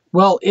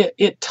 Well,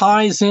 it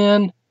ties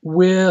in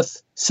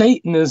with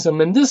Satanism,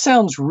 and this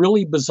sounds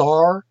really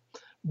bizarre,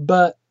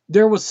 but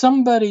there was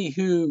somebody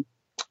who,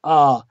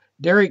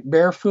 Derek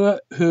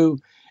Barefoot, who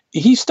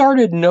he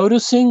started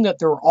noticing that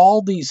there were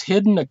all these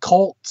hidden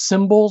occult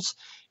symbols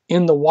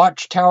in the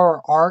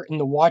Watchtower art and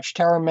the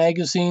Watchtower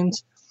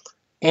magazines.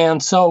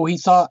 And so he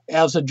thought,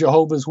 as a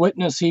Jehovah's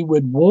Witness, he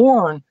would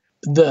warn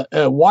the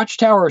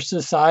Watchtower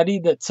Society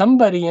that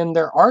somebody in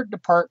their art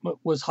department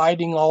was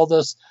hiding all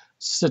this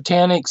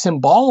satanic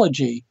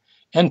symbology.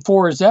 And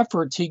for his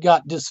efforts, he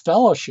got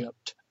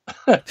disfellowshipped.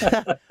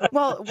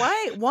 Well,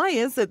 why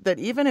is it that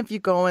even if you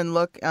go and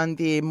look on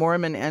the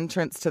Mormon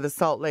entrance to the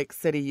Salt Lake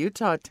City,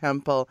 Utah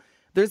temple,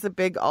 there's a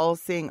big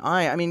all-seeing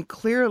eye? I mean,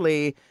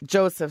 clearly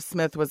Joseph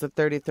Smith was a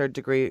 33rd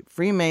degree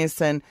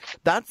Freemason.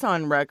 That's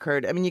on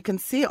record. I mean, you can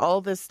see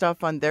all this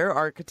stuff on their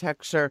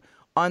architecture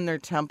on their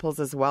temples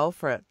as well,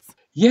 Fritz.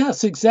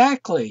 Yes,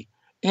 exactly.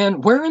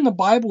 And where in the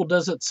Bible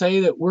does it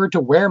say that we're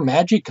to wear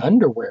magic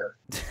underwear?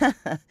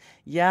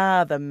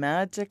 Yeah, the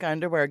magic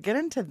underwear. Get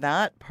into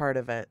that part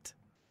of it.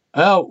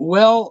 Oh,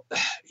 well,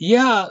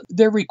 yeah,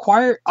 they're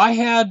required. I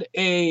had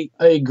a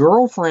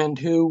girlfriend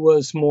who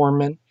was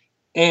Mormon,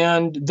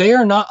 and they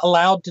are not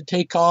allowed to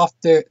take off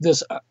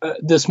this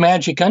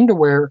magic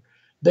underwear.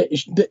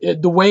 The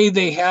way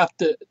they have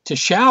to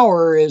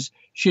shower is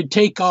she'd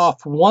take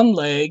off one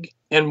leg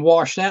and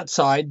wash that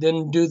side,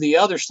 then do the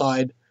other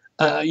side.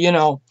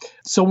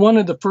 So one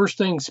of the first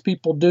things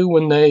people do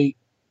when they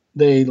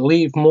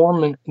leave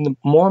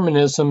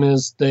Mormonism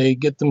is they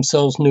get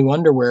themselves new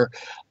underwear.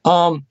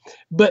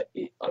 But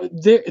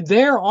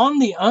there on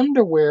the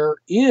underwear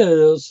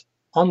is,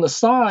 on the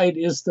side,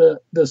 is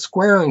the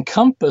square and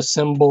compass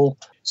symbol.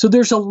 So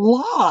there's a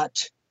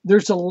lot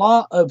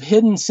of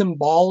hidden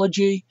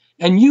symbology.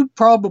 And you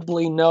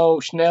probably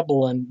know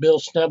Bill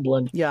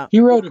Schneblin. Yeah.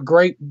 He wrote a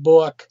great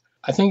book.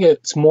 I think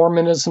it's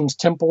Mormonism's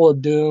Temple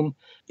of Doom.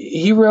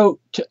 He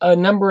wrote a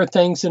number of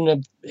things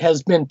and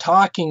has been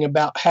talking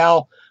about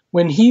how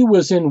when he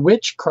was in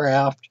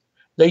witchcraft,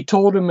 they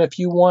told him if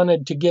you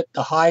wanted to get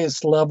the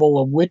highest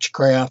level of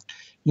witchcraft,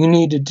 you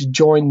needed to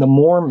join the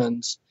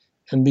Mormons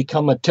and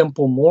become a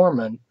Temple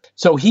Mormon.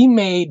 So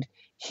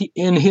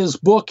in his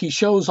book, he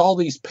shows all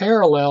these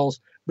parallels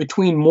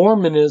between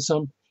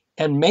Mormonism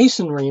and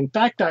Masonry. In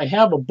fact, I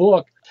have a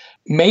book,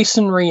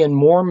 Masonry and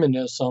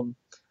Mormonism,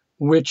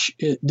 which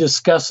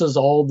discusses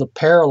all the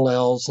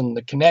parallels and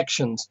the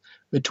connections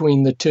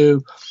between the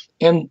two.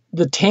 And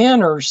the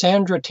Tanner,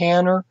 Sandra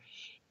Tanner,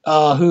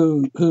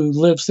 who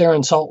lives there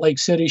in Salt Lake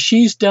City,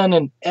 she's done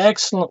an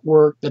excellent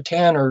work, the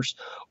Tanners,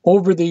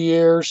 over the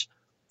years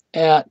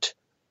at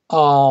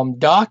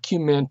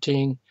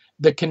documenting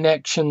the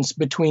connections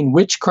between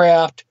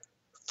witchcraft,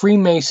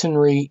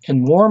 Freemasonry,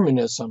 and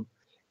Mormonism.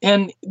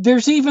 And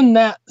there's even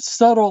that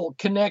subtle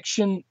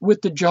connection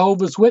with the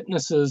Jehovah's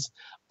Witnesses.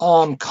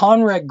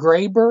 Conrad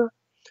Graeber,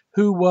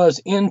 who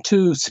was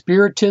into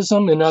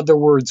spiritism, in other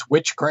words,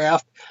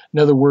 witchcraft.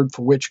 Another word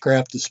for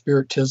witchcraft is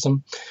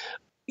spiritism.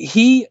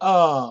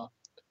 The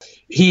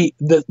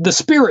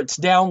spirits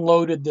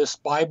downloaded this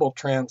Bible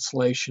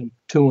translation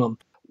to him.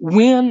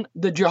 When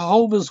the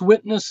Jehovah's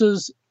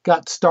Witnesses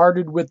got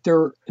started with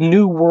their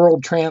New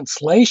World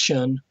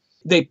Translation,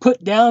 they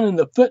put down in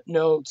the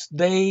footnotes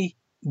they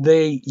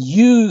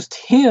used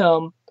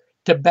him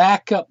to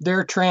back up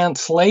their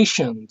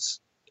translations.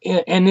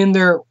 And in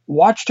their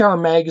Watchtower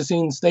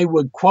magazines, they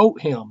would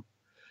quote him.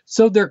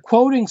 So they're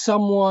quoting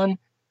someone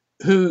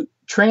who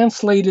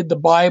translated the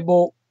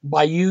Bible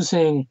by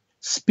using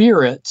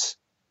spirits,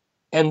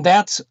 and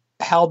that's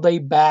how they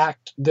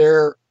backed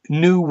their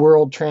New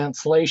World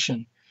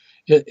Translation.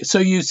 So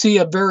you see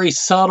a very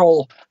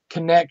subtle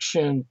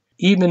connection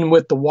even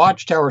with the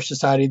Watchtower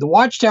Society. The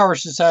Watchtower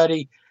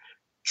Society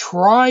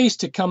tries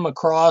to come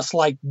across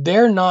like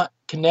they're not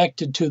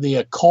connected to the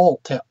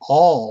occult at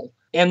all.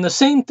 And the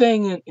same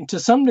thing to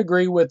some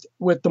degree with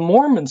the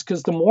Mormons,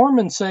 because the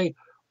Mormons say,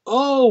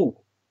 oh,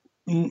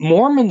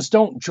 Mormons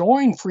don't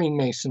join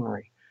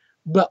Freemasonry.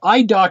 But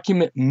I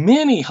document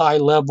many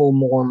high-level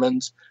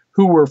Mormons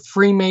who were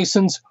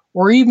Freemasons,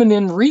 or even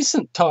in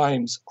recent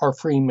times are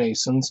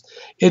Freemasons.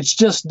 It's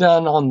just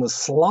done on the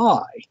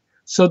sly.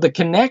 So the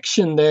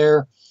connection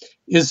there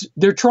is,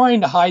 they're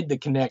trying to hide the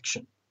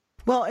connection.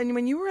 Well, and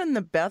when you were in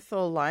the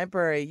Bethel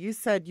Library, you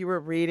said you were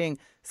reading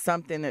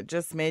something that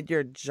just made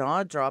your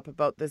jaw drop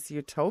about this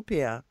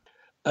utopia.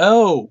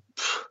 Oh,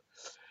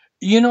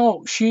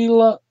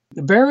 Sheila,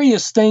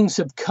 various things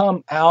have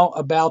come out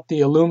about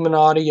the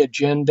Illuminati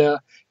agenda,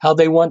 how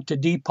they want to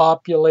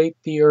depopulate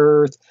the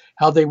earth,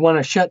 how they want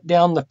to shut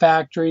down the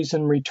factories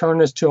and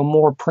return us to a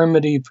more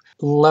primitive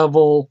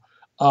level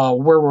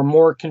where we're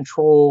more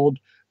controlled,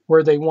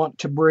 where they want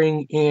to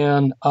bring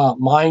in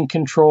mind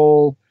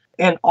control.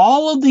 And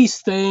all of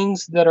these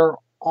things that are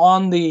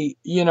on the,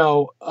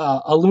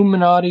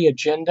 Illuminati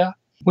agenda,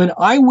 when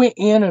I went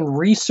in and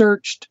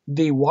researched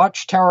the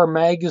Watchtower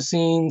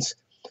magazine's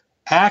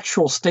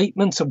actual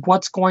statements of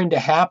what's going to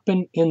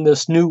happen in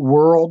this new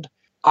world,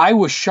 I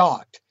was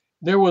shocked.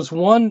 There was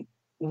one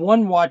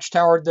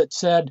Watchtower that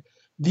said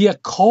the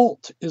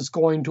occult is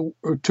going to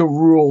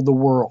rule the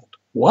world.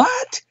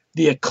 What?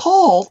 The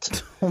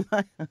occult?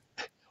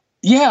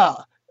 Yeah.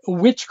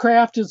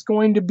 Witchcraft is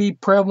going to be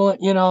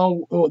prevalent,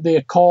 the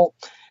occult.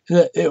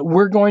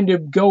 We're going to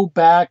go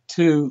back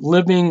to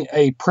living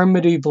a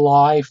primitive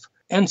life.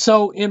 And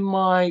so in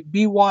my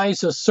Be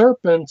Wise as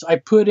Serpents, I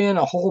put in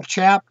a whole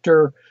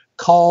chapter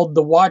called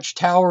The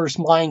Watchtower's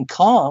Mein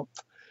Kampf,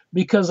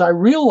 because I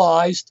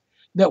realized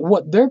that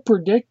what they're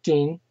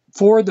predicting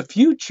for the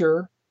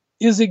future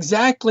is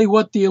exactly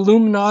what the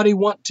Illuminati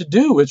want to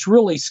do. It's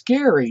really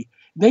scary.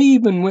 they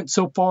even went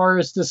so far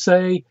as to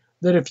say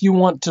that if you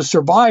want to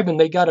survive, and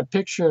they got a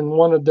picture in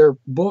one of their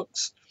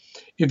books,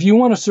 if you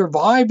want to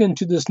survive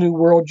into this new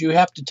world, you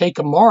have to take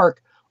a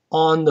mark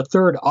on the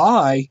third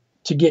eye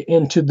to get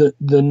into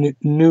the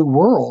new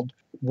world.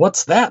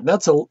 What's that?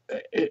 That's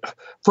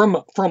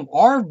from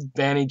our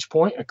vantage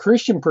point, a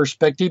Christian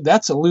perspective,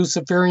 that's a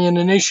Luciferian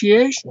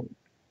initiation.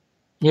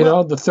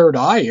 The third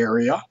eye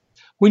area.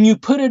 When you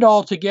put it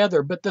all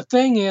together, but the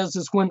thing is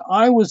when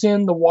I was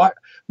in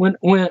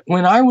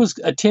when I was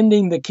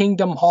attending the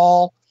Kingdom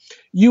Hall,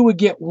 you would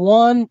get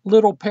one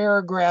little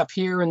paragraph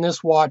here in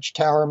this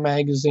Watchtower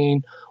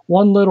magazine,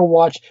 one little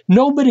watch.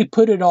 Nobody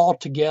put it all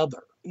together.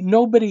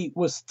 Nobody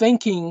was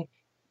thinking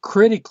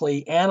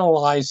critically,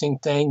 analyzing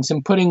things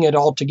and putting it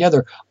all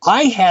together.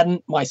 I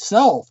hadn't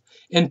myself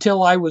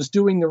until I was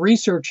doing the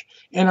research,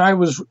 and I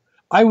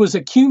was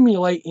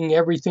accumulating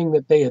everything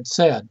that they had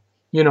said.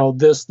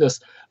 This.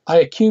 I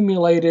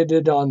accumulated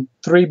it on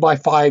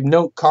 3x5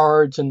 note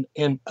cards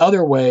and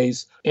other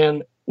ways.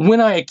 And when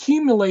I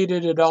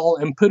accumulated it all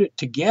and put it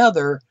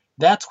together,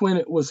 that's when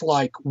it was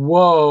like,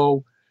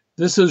 whoa,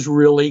 this is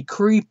really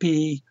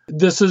creepy.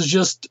 This is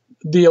just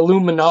the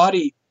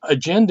Illuminati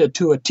agenda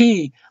to a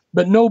T,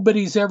 but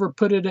nobody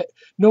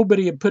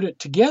had put it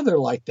together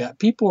like that.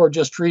 People are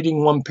just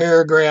reading one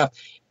paragraph,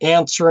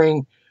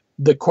 answering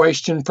the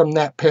question from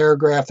that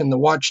paragraph in the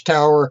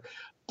Watchtower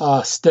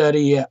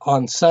study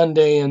on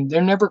Sunday, and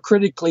they're never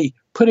critically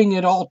putting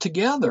it all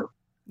together.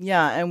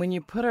 Yeah, and when you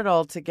put it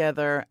all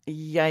together,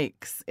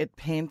 yikes, it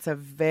paints a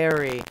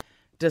very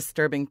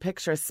disturbing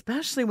picture,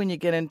 especially when you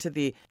get into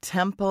the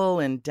temple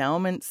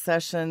endowment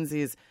sessions,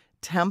 these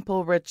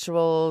temple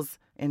rituals,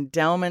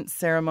 endowment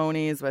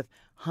ceremonies with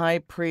high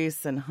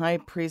priests and high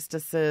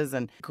priestesses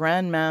and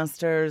grand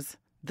masters.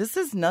 This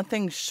is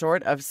nothing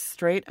short of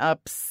straight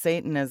up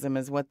Satanism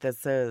is what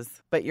this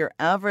is. But your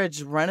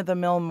average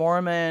run-of-the-mill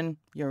Mormon,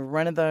 your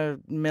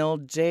run-of-the-mill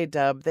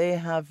J-dub, they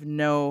have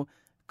no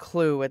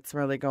clue what's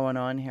really going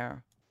on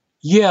here.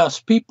 Yes,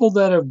 people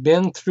that have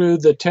been through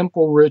the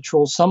temple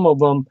ritual, some of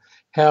them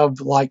have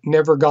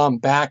never gone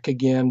back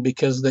again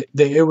because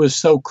it was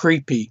so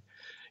creepy.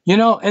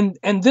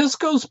 And this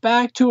goes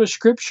back to a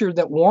scripture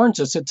that warns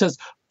us. It says,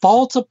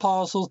 false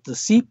apostles,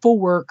 deceitful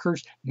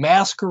workers,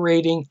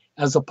 masquerading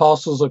as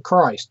apostles of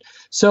Christ.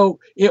 So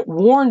it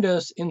warned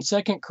us in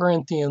 2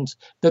 Corinthians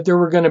that there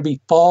were going to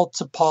be false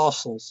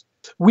apostles.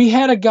 We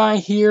had a guy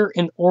here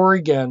in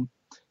Oregon,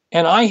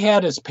 and I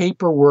had his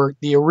paperwork,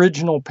 the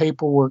original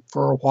paperwork,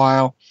 for a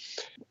while.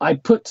 I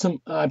put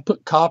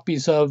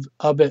copies of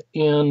it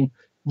in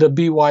the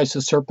Be Wise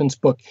to Serpents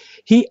book.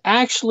 He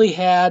actually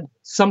had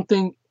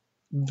something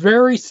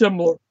very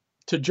similar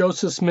to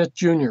Joseph Smith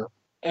Jr.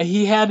 And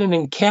he had an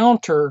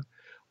encounter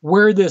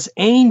where this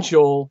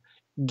angel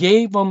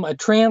gave him a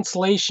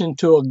translation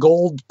to a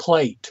gold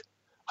plate.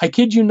 I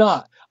kid you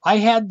not. I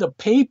had the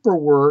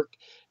paperwork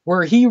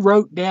where he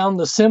wrote down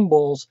the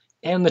symbols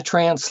and the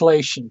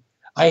translation.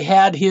 I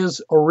had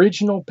his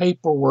original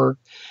paperwork.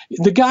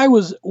 The guy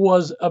was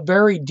a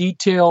very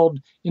detailed,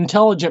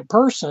 intelligent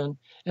person.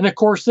 And of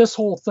course, this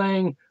whole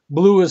thing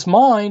blew his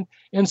mind.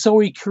 And so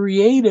he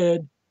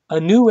created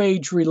a New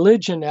Age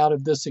religion out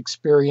of this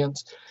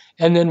experience.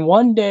 And then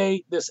one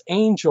day, this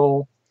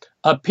angel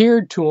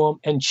appeared to him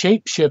and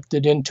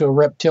shapeshifted into a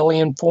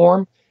reptilian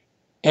form.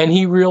 And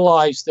he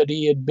realized that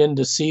he had been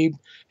deceived,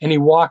 and he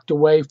walked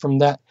away from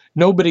that.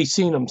 Nobody's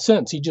seen him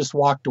since. He just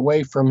walked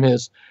away from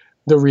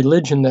the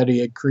religion that he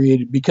had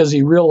created because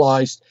he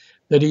realized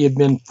that he had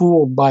been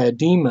fooled by a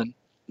demon.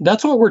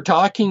 That's what we're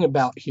talking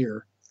about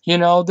here.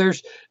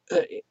 There's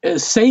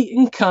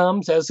Satan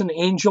comes as an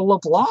angel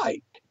of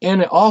light.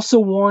 And it also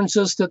warns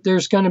us that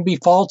there's going to be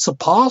false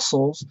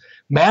apostles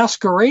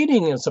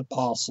masquerading as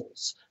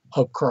apostles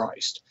of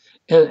Christ.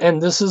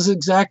 And this is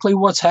exactly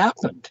what's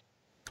happened.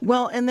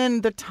 Well, and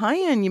then the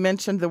tie-in, you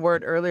mentioned the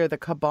word earlier, the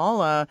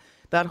Kabbalah,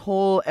 that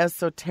whole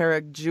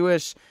esoteric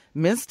Jewish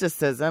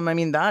mysticism. I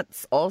mean,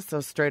 that's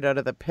also straight out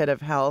of the pit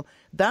of hell.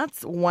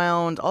 That's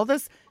wound, all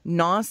this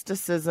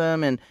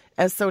Gnosticism and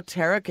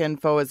esoteric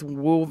info is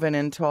woven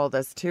into all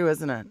this too,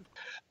 isn't it?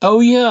 Oh,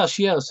 yes.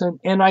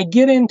 And I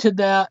get into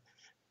that.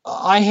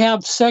 I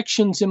have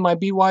sections in my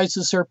Be Wise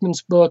to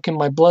Serpents book and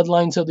my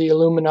Bloodlines of the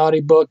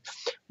Illuminati book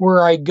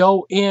where I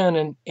go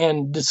in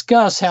and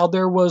discuss how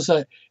there was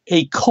a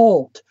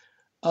cult,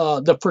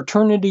 the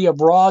Fraternity of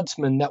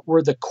Rodsmen, that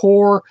were the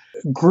core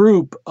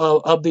group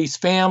of these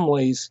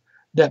families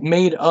that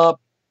made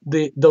up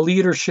the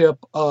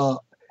leadership.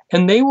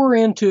 And they were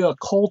into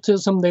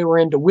occultism, they were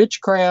into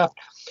witchcraft.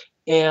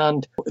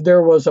 And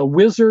there was a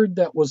wizard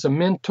that was a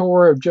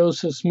mentor of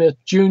Joseph Smith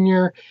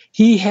Jr.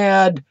 He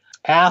had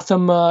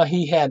anathema,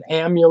 he had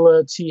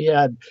amulets, he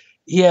had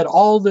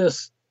all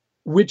this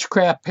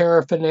witchcraft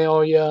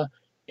paraphernalia,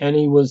 and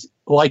he was,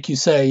 like you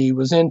say, he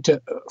was into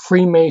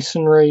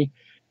Freemasonry,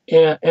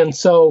 and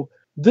so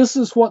this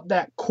is what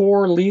that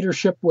core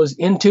leadership was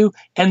into,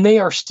 and they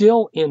are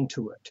still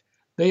into it.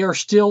 They are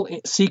still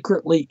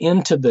secretly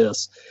into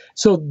this.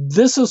 So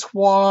this is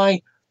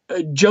why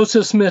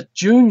Joseph Smith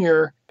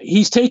Jr.,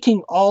 he's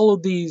taking all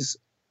of these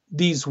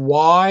these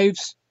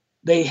wives,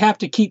 they have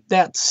to keep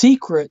that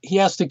secret. He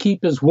has to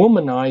keep his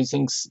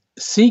womanizing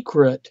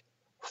secret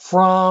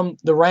from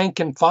the rank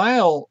and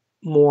file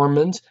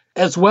Mormons,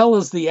 as well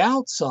as the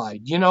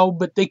outside,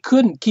 but they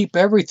couldn't keep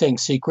everything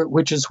secret,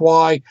 which is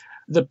why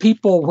the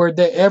people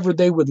wherever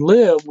they would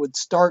live would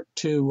start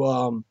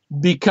to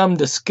become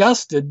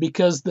disgusted,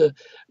 because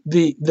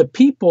the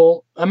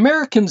people,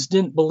 Americans,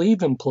 didn't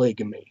believe in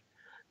polygamy.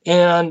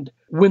 And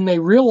when they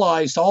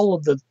realized all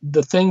of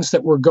the things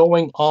that were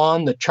going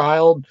on, the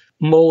child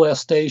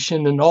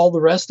molestation and all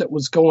the rest that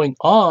was going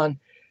on,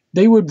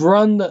 they would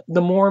run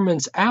the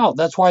Mormons out.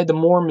 That's why the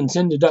Mormons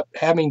ended up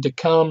having to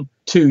come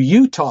to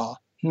Utah.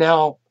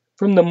 Now,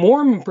 from the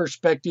Mormon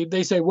perspective,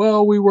 they say,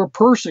 well, we were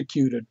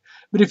persecuted.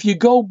 But if you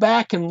go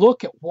back and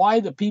look at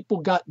why the people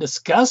got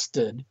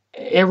disgusted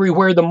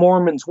everywhere the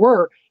Mormons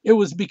were, it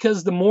was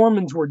because the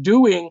Mormons were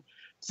doing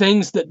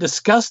things that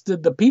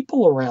disgusted the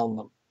people around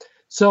them.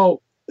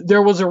 So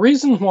there was a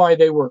reason why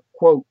they were,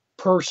 quote,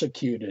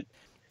 persecuted.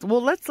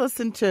 Well, let's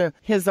listen to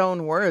his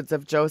own words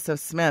of Joseph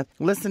Smith.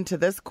 Listen to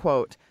this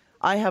quote.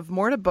 I have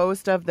more to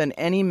boast of than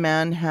any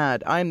man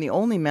had. I am the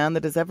only man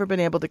that has ever been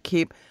able to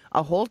keep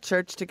a whole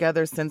church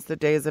together since the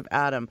days of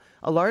Adam.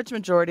 A large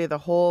majority of the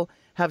whole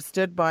have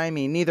stood by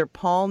me. Neither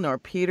Paul, nor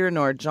Peter,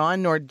 nor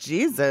John, nor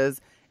Jesus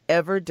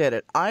ever did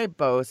it. I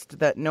boast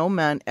that no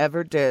man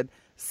ever did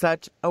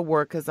such a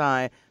work as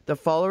I. The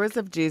followers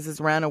of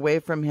Jesus ran away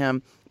from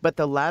him, but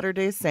the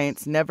Latter-day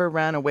Saints never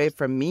ran away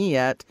from me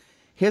yet.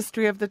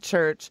 History of the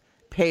Church,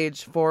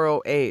 page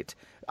 408.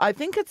 I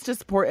think it's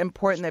just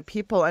important that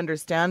people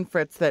understand,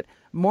 Fritz, that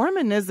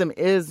Mormonism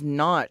is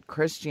not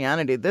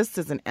Christianity. This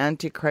is an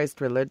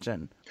antichrist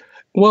religion.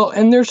 Well,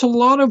 and there's a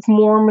lot of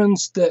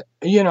Mormons that,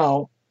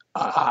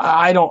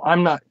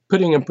 I'm not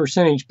putting a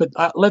percentage, but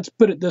let's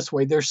put it this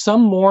way. There's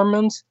some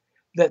Mormons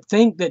that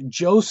think that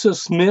Joseph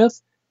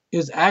Smith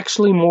is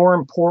actually more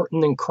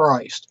important than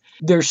Christ.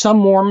 There's some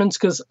Mormons,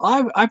 because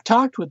I've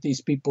talked with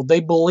these people.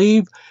 They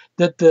believe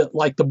that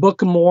the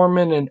Book of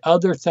Mormon and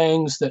other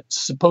things that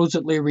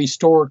supposedly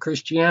restore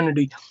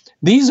Christianity,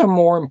 these are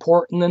more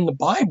important than the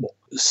Bible.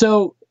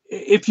 So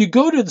if you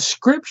go to the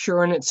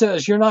scripture and it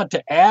says you're not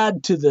to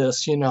add to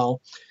this,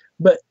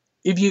 but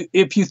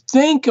if you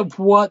think of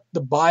what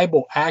the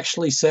Bible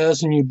actually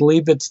says and you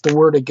believe it's the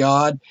Word of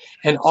God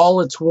and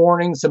all its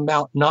warnings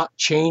about not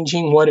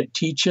changing what it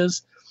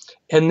teaches,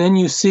 and then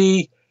you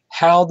see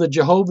how the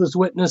Jehovah's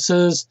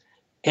Witnesses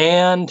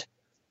and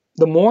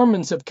the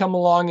Mormons have come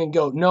along and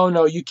go,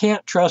 no, you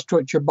can't trust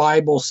what your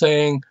Bible's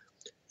saying.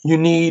 You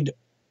need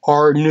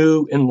our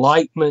new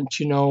enlightenment,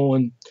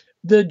 and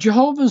the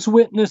Jehovah's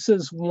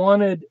Witnesses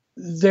wanted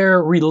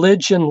their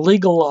religion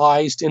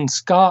legalized in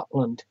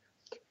Scotland.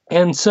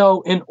 And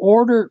so in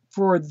order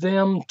for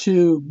them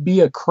to be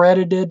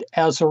accredited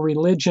as a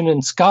religion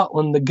in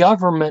Scotland, the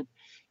government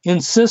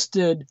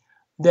insisted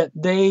that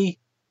they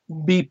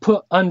be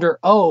put under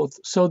oath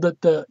so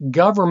that the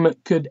government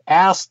could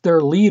ask their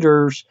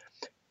leaders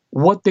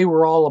what they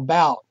were all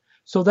about.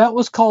 So that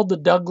was called the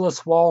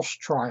Douglas Walsh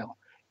trial.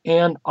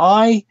 And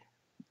I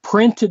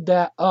printed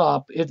that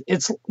up.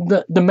 It's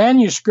the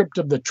manuscript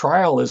of the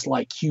trial is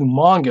like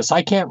humongous.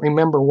 I can't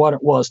remember what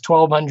it was,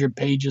 1,200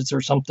 pages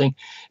or something.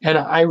 And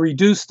I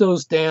reduced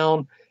those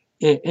down.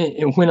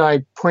 And when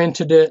I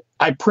printed it,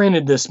 I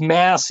printed this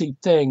massive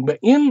thing. But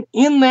in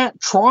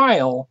that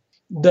trial,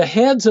 the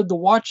heads of the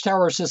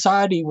Watchtower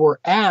Society were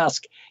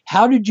asked,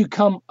 how did you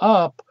come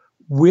up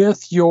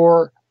with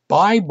your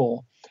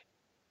Bible?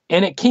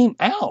 And it came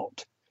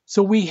out.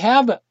 So we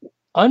have it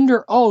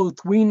under oath.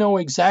 We know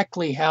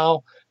exactly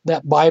how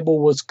that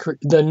Bible was,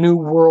 the New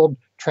World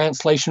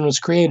Translation was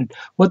created.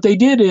 What they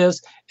did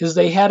is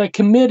they had a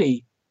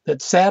committee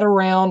that sat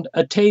around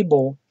a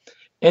table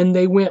and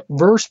they went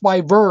verse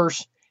by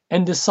verse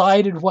and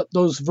decided what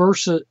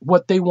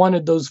they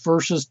wanted those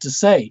verses to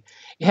say.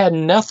 It had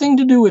nothing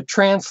to do with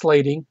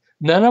translating.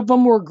 None of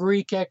them were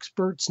Greek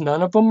experts.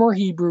 None of them were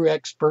Hebrew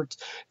experts.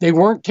 They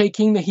weren't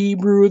taking the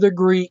Hebrew or the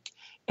Greek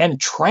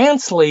and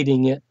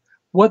translating it.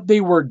 What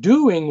they were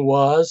doing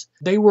was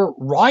they were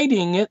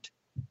writing it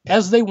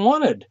as they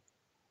wanted.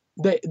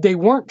 They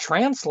weren't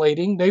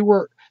translating. They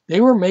were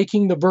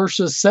making the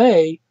verses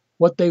say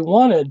what they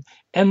wanted,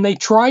 and they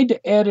tried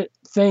to edit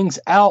things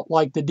out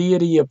like the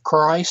deity of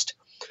Christ.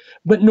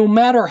 But no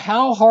matter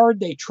how hard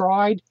they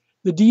tried,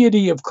 the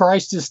deity of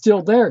Christ is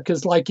still there.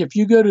 Because if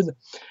you go to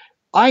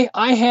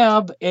I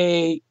have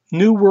a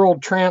New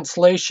World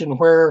Translation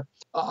where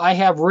I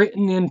have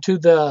written into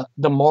the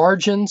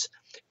margins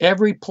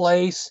every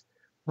place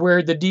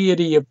where the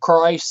deity of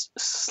Christ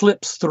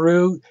slips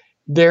through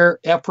their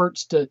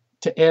efforts to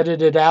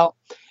edit it out.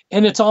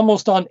 And it's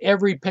almost on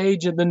every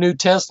page of the New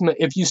Testament.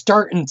 If you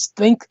start and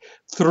think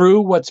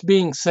through what's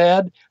being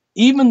said,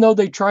 even though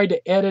they tried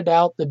to edit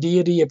out the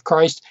deity of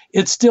Christ,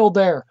 it's still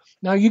there.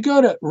 Now you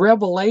go to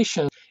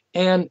Revelation,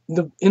 and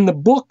in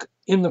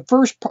the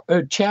first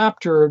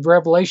chapter of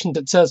Revelation,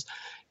 that says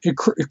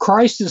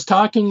Christ is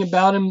talking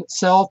about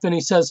himself, and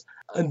he says,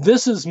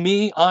 "This is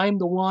me. I'm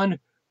the one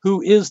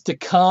who is to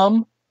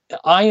come."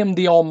 I am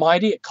the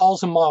Almighty. It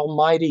calls him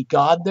Almighty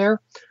God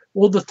there.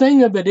 Well, the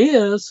thing of it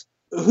is,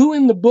 who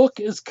in the book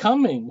is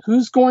coming?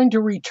 Who's going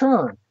to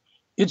return?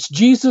 It's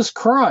Jesus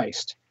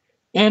Christ.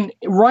 And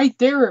right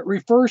there, it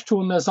refers to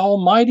him as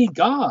Almighty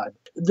God.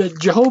 The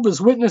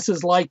Jehovah's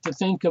Witnesses like to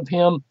think of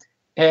him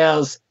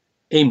as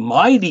a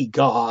mighty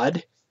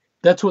God.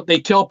 That's what they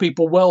tell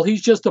people. Well,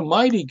 he's just a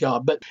mighty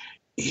God. But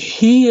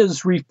he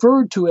is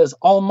referred to as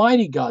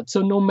Almighty God.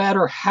 So no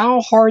matter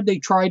how hard they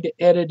tried to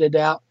edit it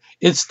out,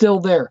 it's still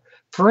there.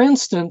 For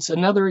instance,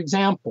 another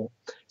example,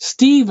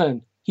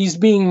 Stephen, he's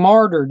being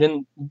martyred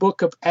in the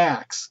book of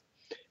Acts.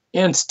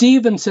 And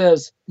Stephen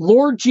says,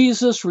 Lord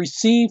Jesus,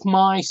 receive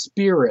my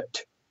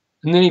spirit.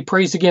 And then he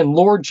prays again,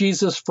 Lord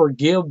Jesus,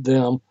 forgive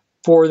them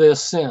for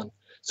this sin.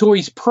 So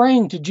he's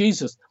praying to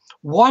Jesus.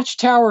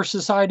 Watchtower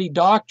Society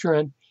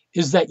doctrine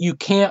is that you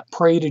can't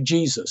pray to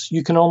Jesus.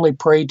 You can only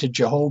pray to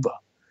Jehovah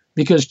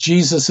because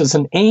Jesus is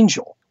an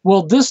angel.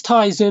 Well, this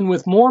ties in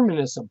with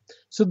Mormonism.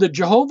 So the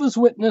Jehovah's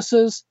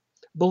Witnesses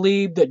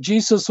believe that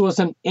Jesus was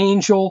an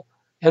angel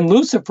and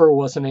Lucifer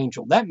was an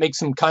angel. That makes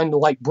them kind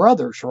of like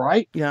brothers,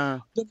 right?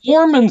 Yeah. The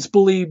Mormons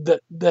believe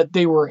that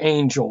they were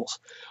angels.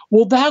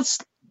 Well, that's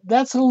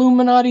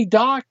Illuminati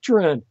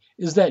doctrine,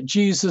 is that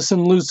Jesus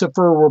and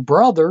Lucifer were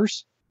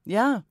brothers.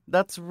 Yeah,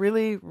 that's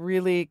really,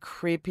 really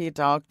creepy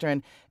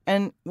doctrine.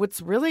 And what's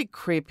really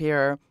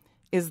creepier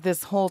is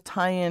this whole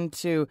tie-in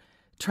to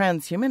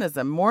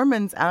transhumanism.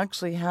 Mormons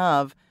actually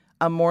have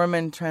a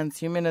Mormon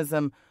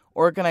transhumanism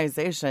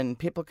organization.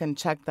 People can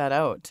check that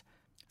out.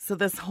 So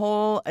this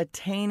whole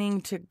attaining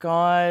to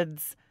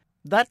gods,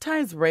 that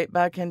ties right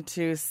back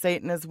into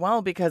Satan as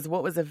well, because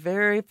what was the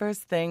very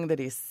first thing that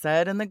he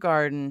said in the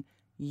garden?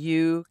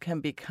 You can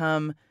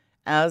become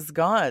as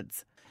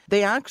gods.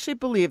 They actually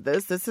believe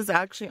this. This is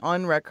actually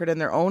on record in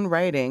their own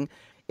writing.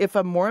 If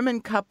a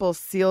Mormon couple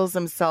seals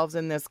themselves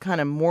in this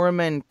kind of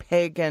Mormon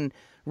pagan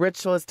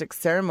ritualistic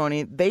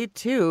ceremony, they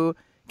too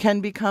can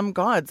become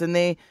gods and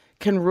they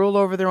can rule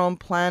over their own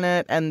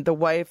planet, and the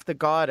wife, the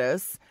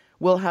goddess,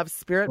 will have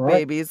spirit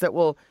babies that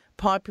will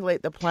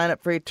populate the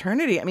planet for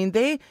eternity. I mean,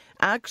 they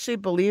actually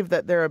believe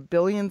that there are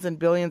billions and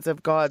billions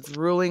of gods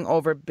ruling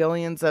over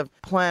billions of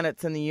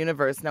planets in the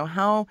universe. Now,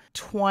 how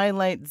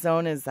Twilight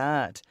Zone is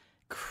that?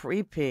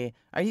 Creepy.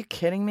 Are you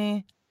kidding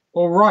me?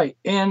 Well, right.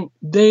 And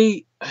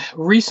they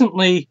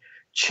recently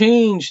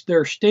changed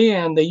their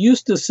stand. They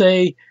used to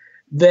say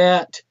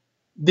that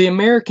the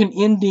American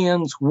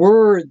Indians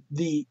were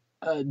the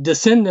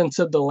descendants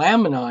of the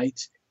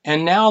Lamanites,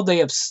 and now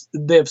they've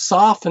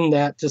softened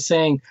that to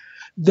saying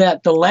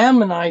that the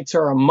Lamanites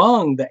are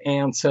among the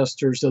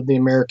ancestors of the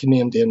American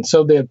Indians.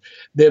 So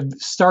they've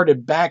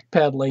started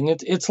backpedaling.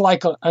 It's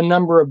like a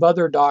number of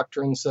other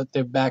doctrines that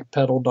they've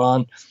backpedaled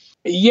on.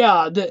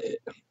 Yeah,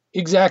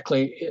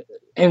 exactly.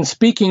 And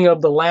speaking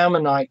of the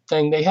Lamanite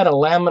thing, they had a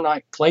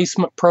Lamanite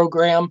placement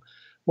program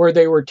where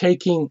they were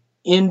taking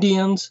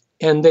Indians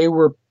and they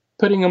were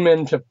putting them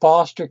into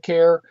foster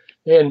care.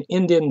 They had an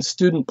Indian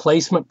student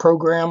placement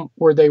program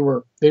where they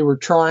were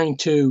trying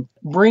to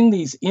bring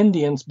these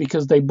Indians,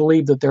 because they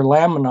believed that they're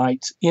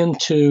Lamanites,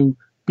 into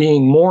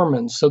being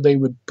Mormons. So they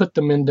would put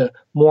them into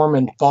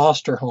Mormon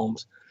foster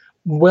homes.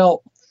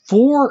 Well,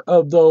 4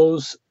 of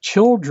those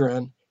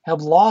children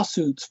have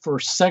lawsuits for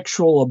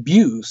sexual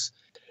abuse.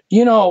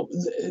 You know,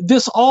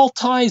 this all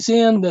ties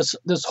in,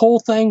 this whole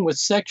thing with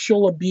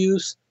sexual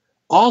abuse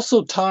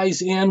also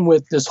ties in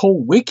with this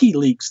whole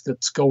WikiLeaks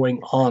that's going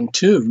on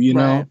too, you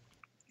know. Right.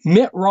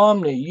 Mitt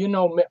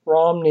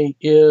Romney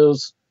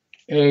is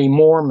a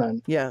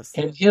Mormon. Yes.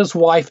 And his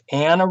wife,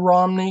 Anna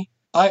Romney.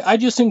 I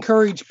just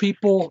encourage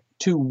people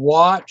to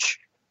watch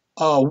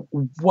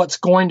what's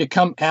going to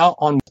come out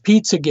on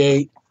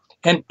Pizzagate.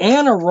 And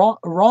Anna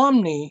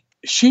Romney,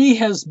 she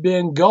has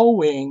been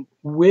going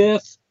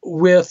with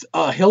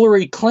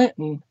Hillary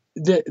Clinton.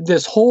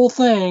 This whole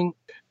thing,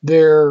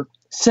 they're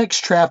sex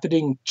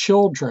trafficking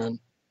children.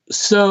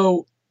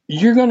 So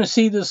you're going to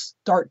see this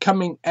start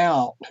coming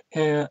out,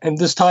 and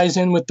this ties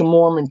in with the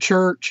Mormon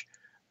Church.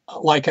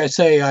 Like I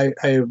say,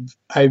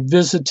 I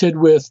visited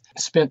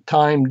spent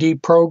time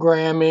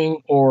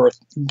deprogramming or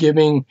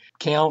giving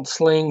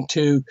counseling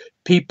to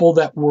people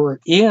that were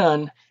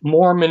in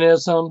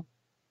Mormonism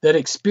that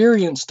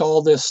experienced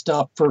all this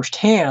stuff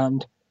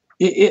firsthand.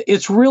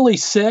 It's really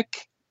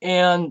sick,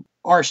 and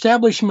our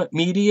establishment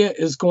media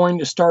is going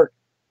to start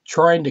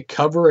trying to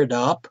cover it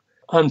up,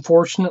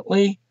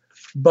 unfortunately,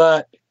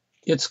 but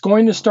it's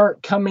going to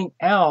start coming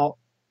out,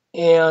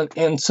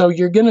 and so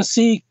you're going to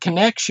see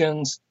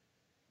connections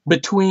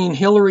between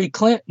Hillary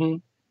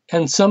Clinton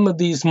and some of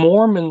these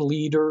Mormon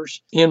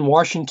leaders in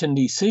Washington,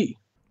 D.C.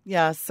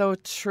 Yeah, so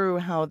true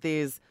how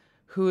these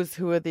who's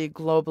who of the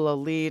global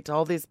elite,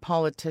 all these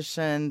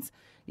politicians,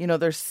 you know,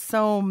 there's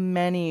so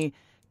many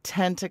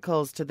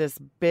tentacles to this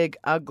big,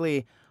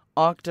 ugly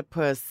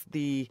octopus,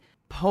 the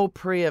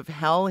potpourri of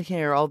hell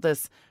here, all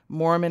this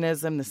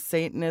Mormonism, the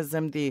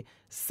Satanism, the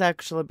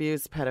sexual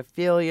abuse,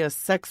 pedophilia,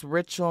 sex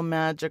ritual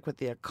magic with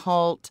the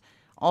occult,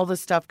 all the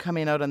stuff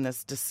coming out on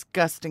this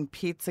disgusting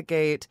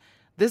Pizzagate.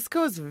 This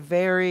goes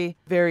very,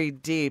 very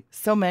deep.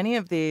 So many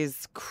of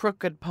these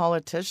crooked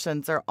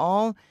politicians are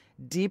all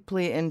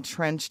deeply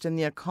entrenched in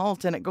the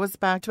occult. And it goes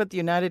back to what the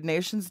United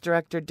Nations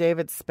Director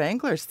David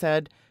Spangler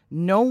said.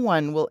 No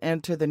one will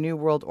enter the New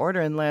World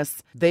Order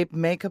unless they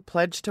make a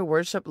pledge to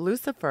worship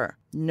Lucifer.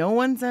 No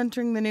one's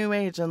entering the New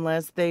Age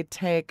unless they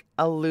take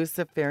a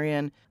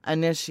Luciferian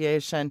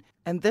initiation.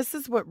 And this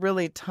is what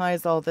really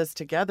ties all this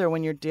together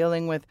when you're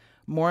dealing with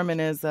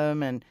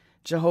Mormonism and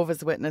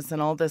Jehovah's Witness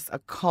and all this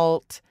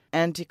occult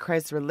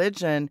Antichrist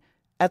religion.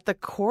 At the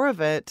core of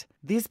it,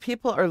 these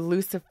people are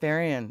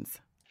Luciferians.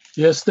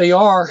 Yes, they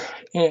are.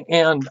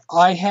 And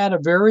I had a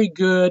very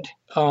good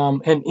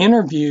an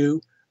interview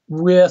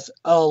with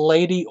a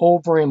lady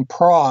over in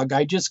Prague.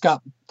 I just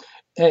got,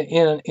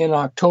 in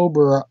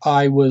October,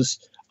 I was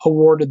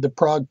awarded the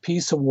Prague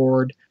Peace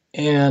Award.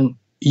 And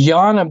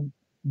Yana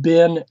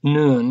Ben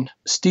Nun,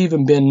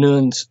 Stephen Ben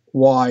Nun's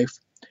wife,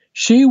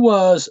 she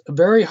was a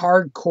very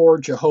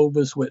hardcore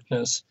Jehovah's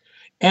Witness.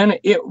 And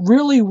it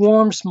really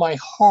warms my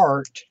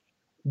heart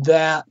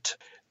that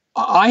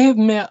I have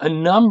met a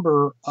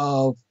number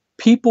of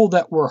people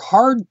that were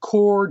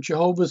hardcore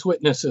Jehovah's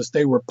Witnesses.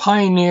 They were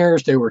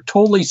pioneers. They were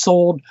totally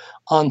sold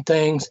on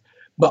things.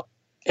 But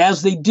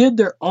as they did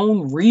their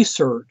own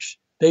research,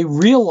 they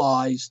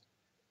realized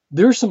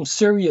there's some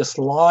serious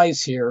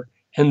lies here,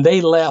 and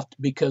they left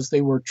because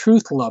they were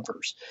truth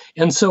lovers.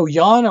 And so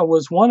Yana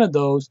was one of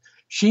those.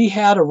 She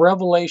had a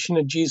revelation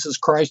of Jesus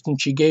Christ,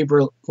 and she gave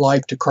her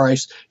life to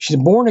Christ. She's a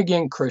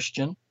born-again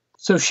Christian.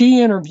 So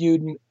she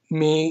interviewed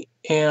me,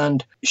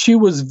 and she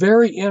was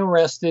very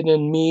interested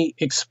in me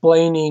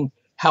explaining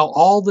how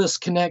all this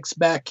connects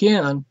back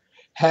in,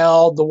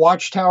 how the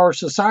Watchtower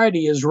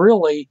Society is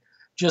really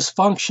just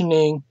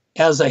functioning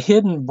as a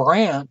hidden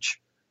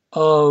branch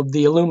of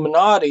the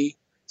Illuminati,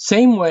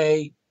 same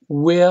way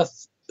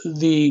with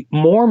the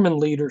Mormon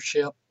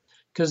leadership,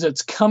 because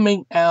it's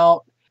coming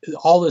out,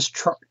 all this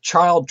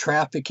child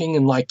trafficking,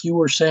 and like you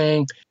were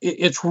saying,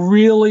 it's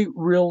really,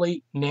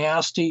 really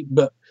nasty,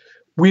 but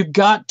we've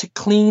got to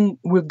clean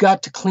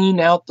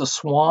out the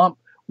swamp.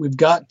 We've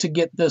got to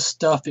get this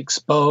stuff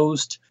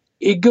exposed.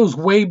 It goes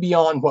way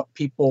beyond what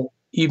people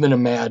even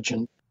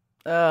imagine.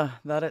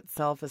 That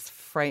itself is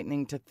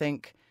frightening to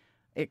think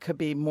it could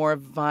be more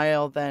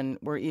vile than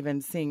we're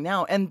even seeing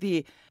now. And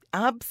the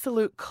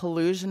absolute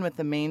collusion with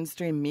the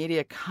mainstream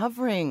media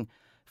covering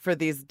for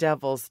these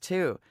devils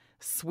too,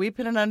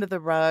 sweeping it under the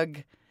rug.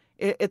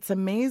 It's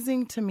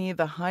amazing to me,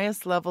 the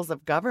highest levels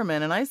of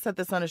government. And I said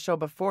this on a show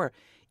before,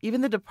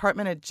 even the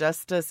Department of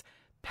Justice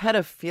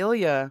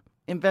pedophilia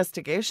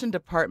investigation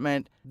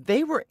department,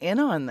 they were in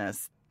on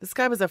this. This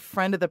guy was a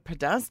friend of the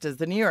Podestas.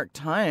 The New York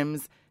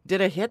Times did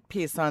a hit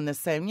piece on this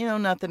saying,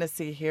 nothing to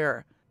see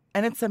here.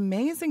 And it's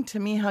amazing to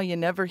me how you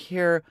never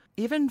hear,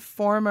 even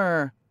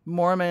former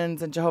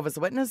Mormons and Jehovah's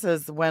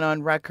Witnesses went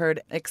on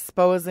record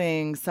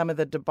exposing some of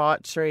the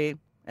debauchery,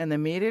 and the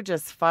media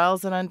just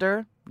files it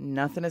under.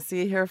 Nothing to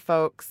see here,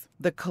 folks.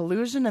 The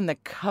collusion and the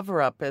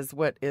cover-up is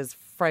what is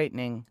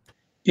frightening.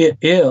 It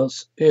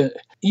is.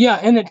 Yeah,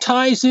 and it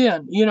ties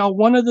in.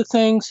 One of the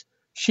things,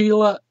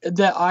 Sheila,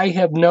 that I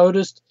have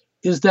noticed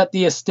is that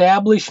the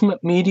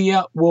establishment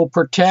media will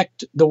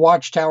protect the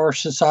Watchtower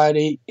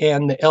Society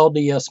and the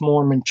LDS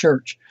Mormon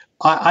Church.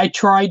 I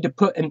tried to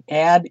put an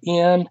ad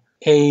in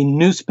a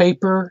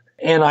newspaper,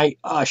 and I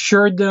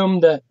assured them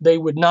that they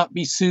would not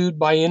be sued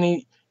by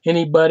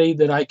anybody,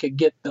 that I could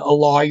get a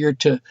lawyer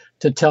to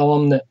tell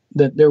them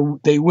that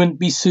they wouldn't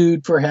be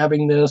sued for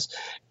having this.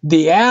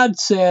 The ad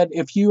said,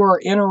 if you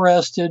are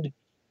interested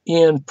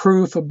in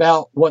proof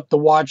about what the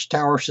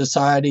Watchtower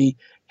Society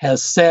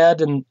has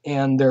said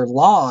and their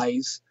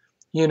lies,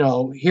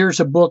 here's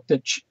a book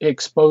that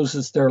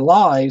exposes their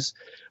lies.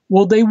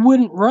 Well, they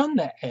wouldn't run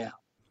that ad.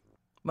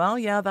 Well,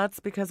 yeah, that's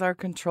because our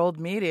controlled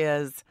media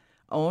is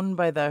owned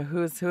by the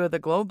who's who of the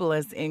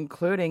globalists,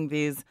 including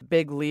these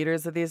big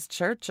leaders of these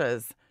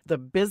churches. The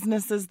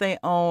businesses they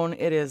own,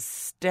 it is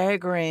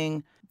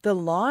staggering. The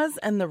laws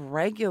and the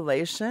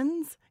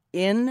regulations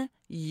in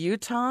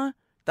Utah,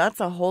 that's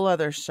a whole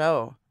other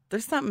show.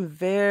 There's something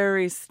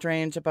very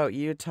strange about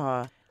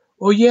Utah.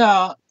 Well,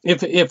 yeah,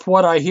 if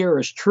what I hear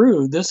is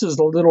true, this is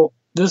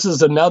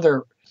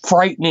another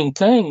frightening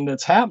thing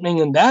that's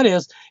happening, and that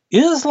is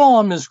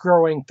Islam is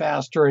growing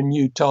faster in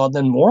Utah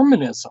than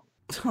Mormonism.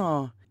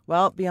 Oh,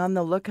 well, be on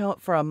the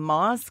lookout for a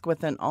mosque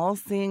with an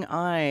all-seeing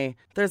eye.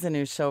 There's a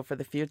new show for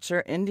the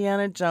future,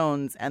 Indiana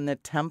Jones and the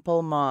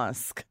Temple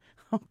Mosque.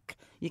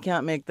 You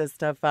can't make this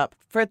stuff up.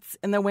 Fritz,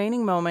 in the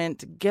waning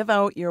moment, give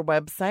out your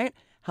website,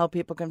 how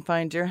people can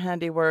find your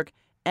handiwork,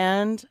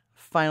 and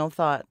final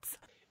thoughts.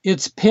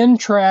 It's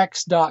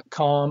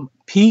pentracks.com,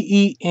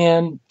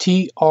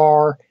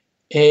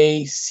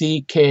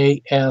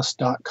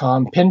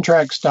 pentracks.com,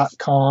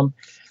 pentracks.com.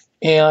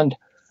 And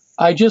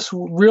I just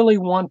really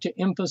want to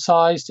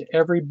emphasize to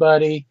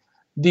everybody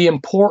the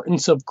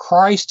importance of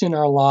Christ in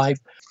our life.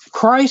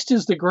 Christ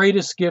is the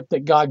greatest gift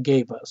that God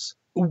gave us.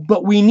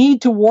 But we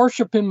need to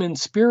worship him in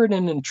spirit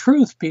and in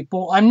truth,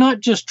 people. I'm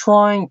not just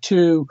trying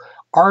to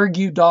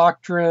argue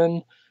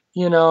doctrine,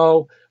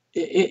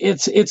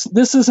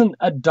 this isn't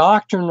a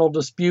doctrinal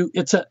dispute.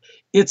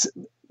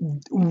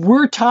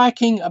 We're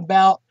talking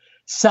about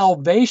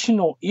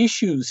salvational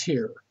issues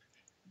here.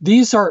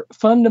 These are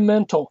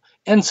fundamental,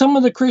 and some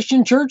of the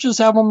Christian churches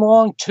have them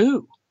wrong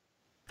too.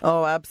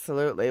 Oh,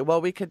 absolutely.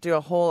 Well, we could do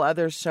a whole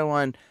other show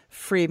on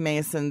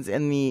Freemasons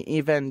in the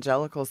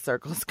evangelical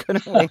circles,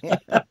 couldn't we?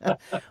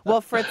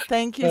 Well, Fritz,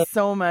 thank you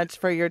so much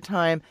for your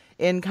time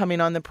in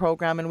coming on the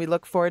program, and we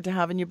look forward to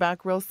having you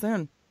back real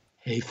soon.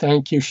 Hey,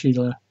 thank you,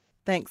 Sheila.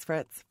 Thanks,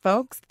 Fritz.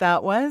 Folks,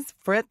 that was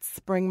Fritz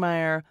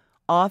Springmeier,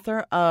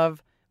 author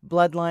of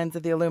Bloodlines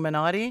of the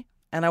Illuminati.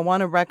 And I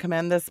want to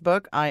recommend this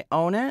book. I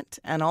own it.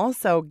 And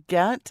also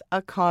get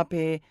a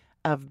copy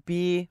of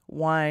Be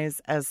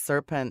Wise as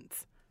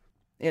Serpents.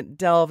 It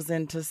delves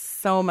into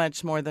so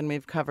much more than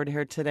we've covered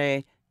here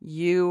today.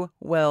 You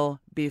will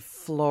be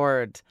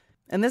floored.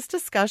 And this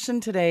discussion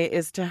today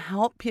is to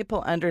help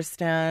people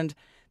understand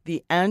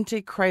the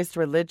antichrist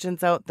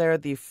religions out there,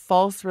 the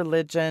false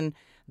religion.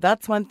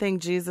 That's one thing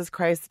Jesus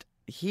Christ,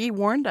 he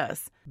warned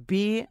us.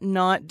 Be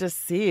not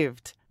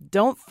deceived.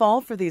 Don't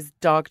fall for these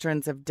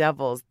doctrines of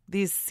devils,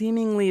 these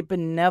seemingly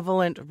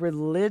benevolent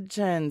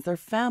religions. They're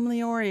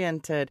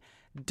family-oriented.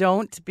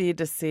 Don't be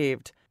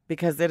deceived,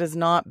 because it is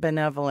not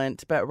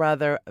benevolent, but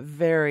rather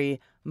very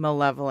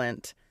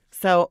malevolent.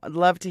 So I'd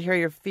love to hear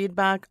your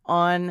feedback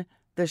on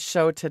the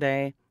show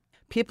today.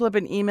 People have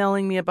been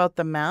emailing me about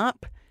the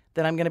map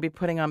that I'm going to be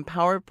putting on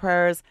Power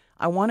Prayers.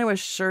 I want to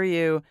assure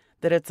you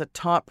that it's a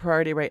top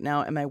priority right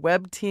now, and my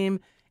web team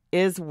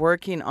is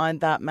working on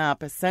that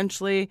map.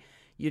 Essentially,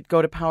 you'd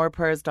go to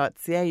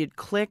powerprayers.ca, you'd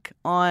click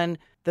on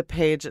the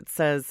page. It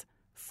says,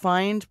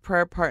 find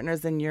prayer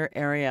partners in your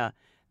area.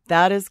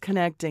 That is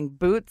connecting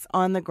boots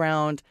on the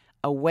ground,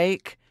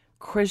 awake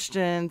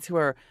Christians who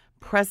are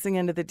pressing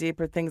into the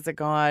deeper things of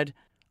God.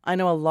 I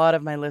know a lot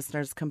of my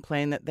listeners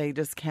complain that they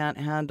just can't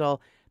handle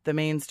the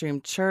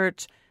mainstream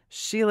church.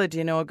 Sheila, do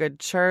you know a good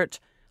church?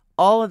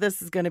 All of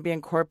this is going to be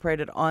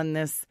incorporated on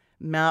this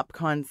map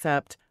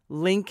concept,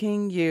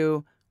 linking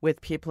you with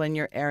people in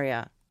your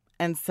area.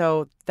 And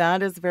so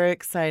that is very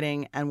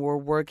exciting, and we're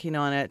working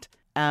on it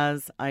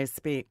as I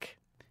speak.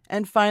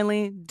 And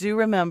finally, do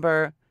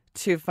remember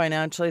to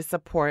financially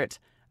support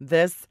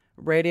this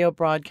radio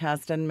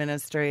broadcast and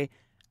ministry,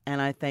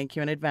 and I thank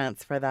you in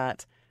advance for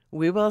that.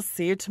 We will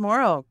see you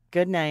tomorrow.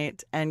 Good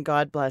night, and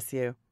God bless you.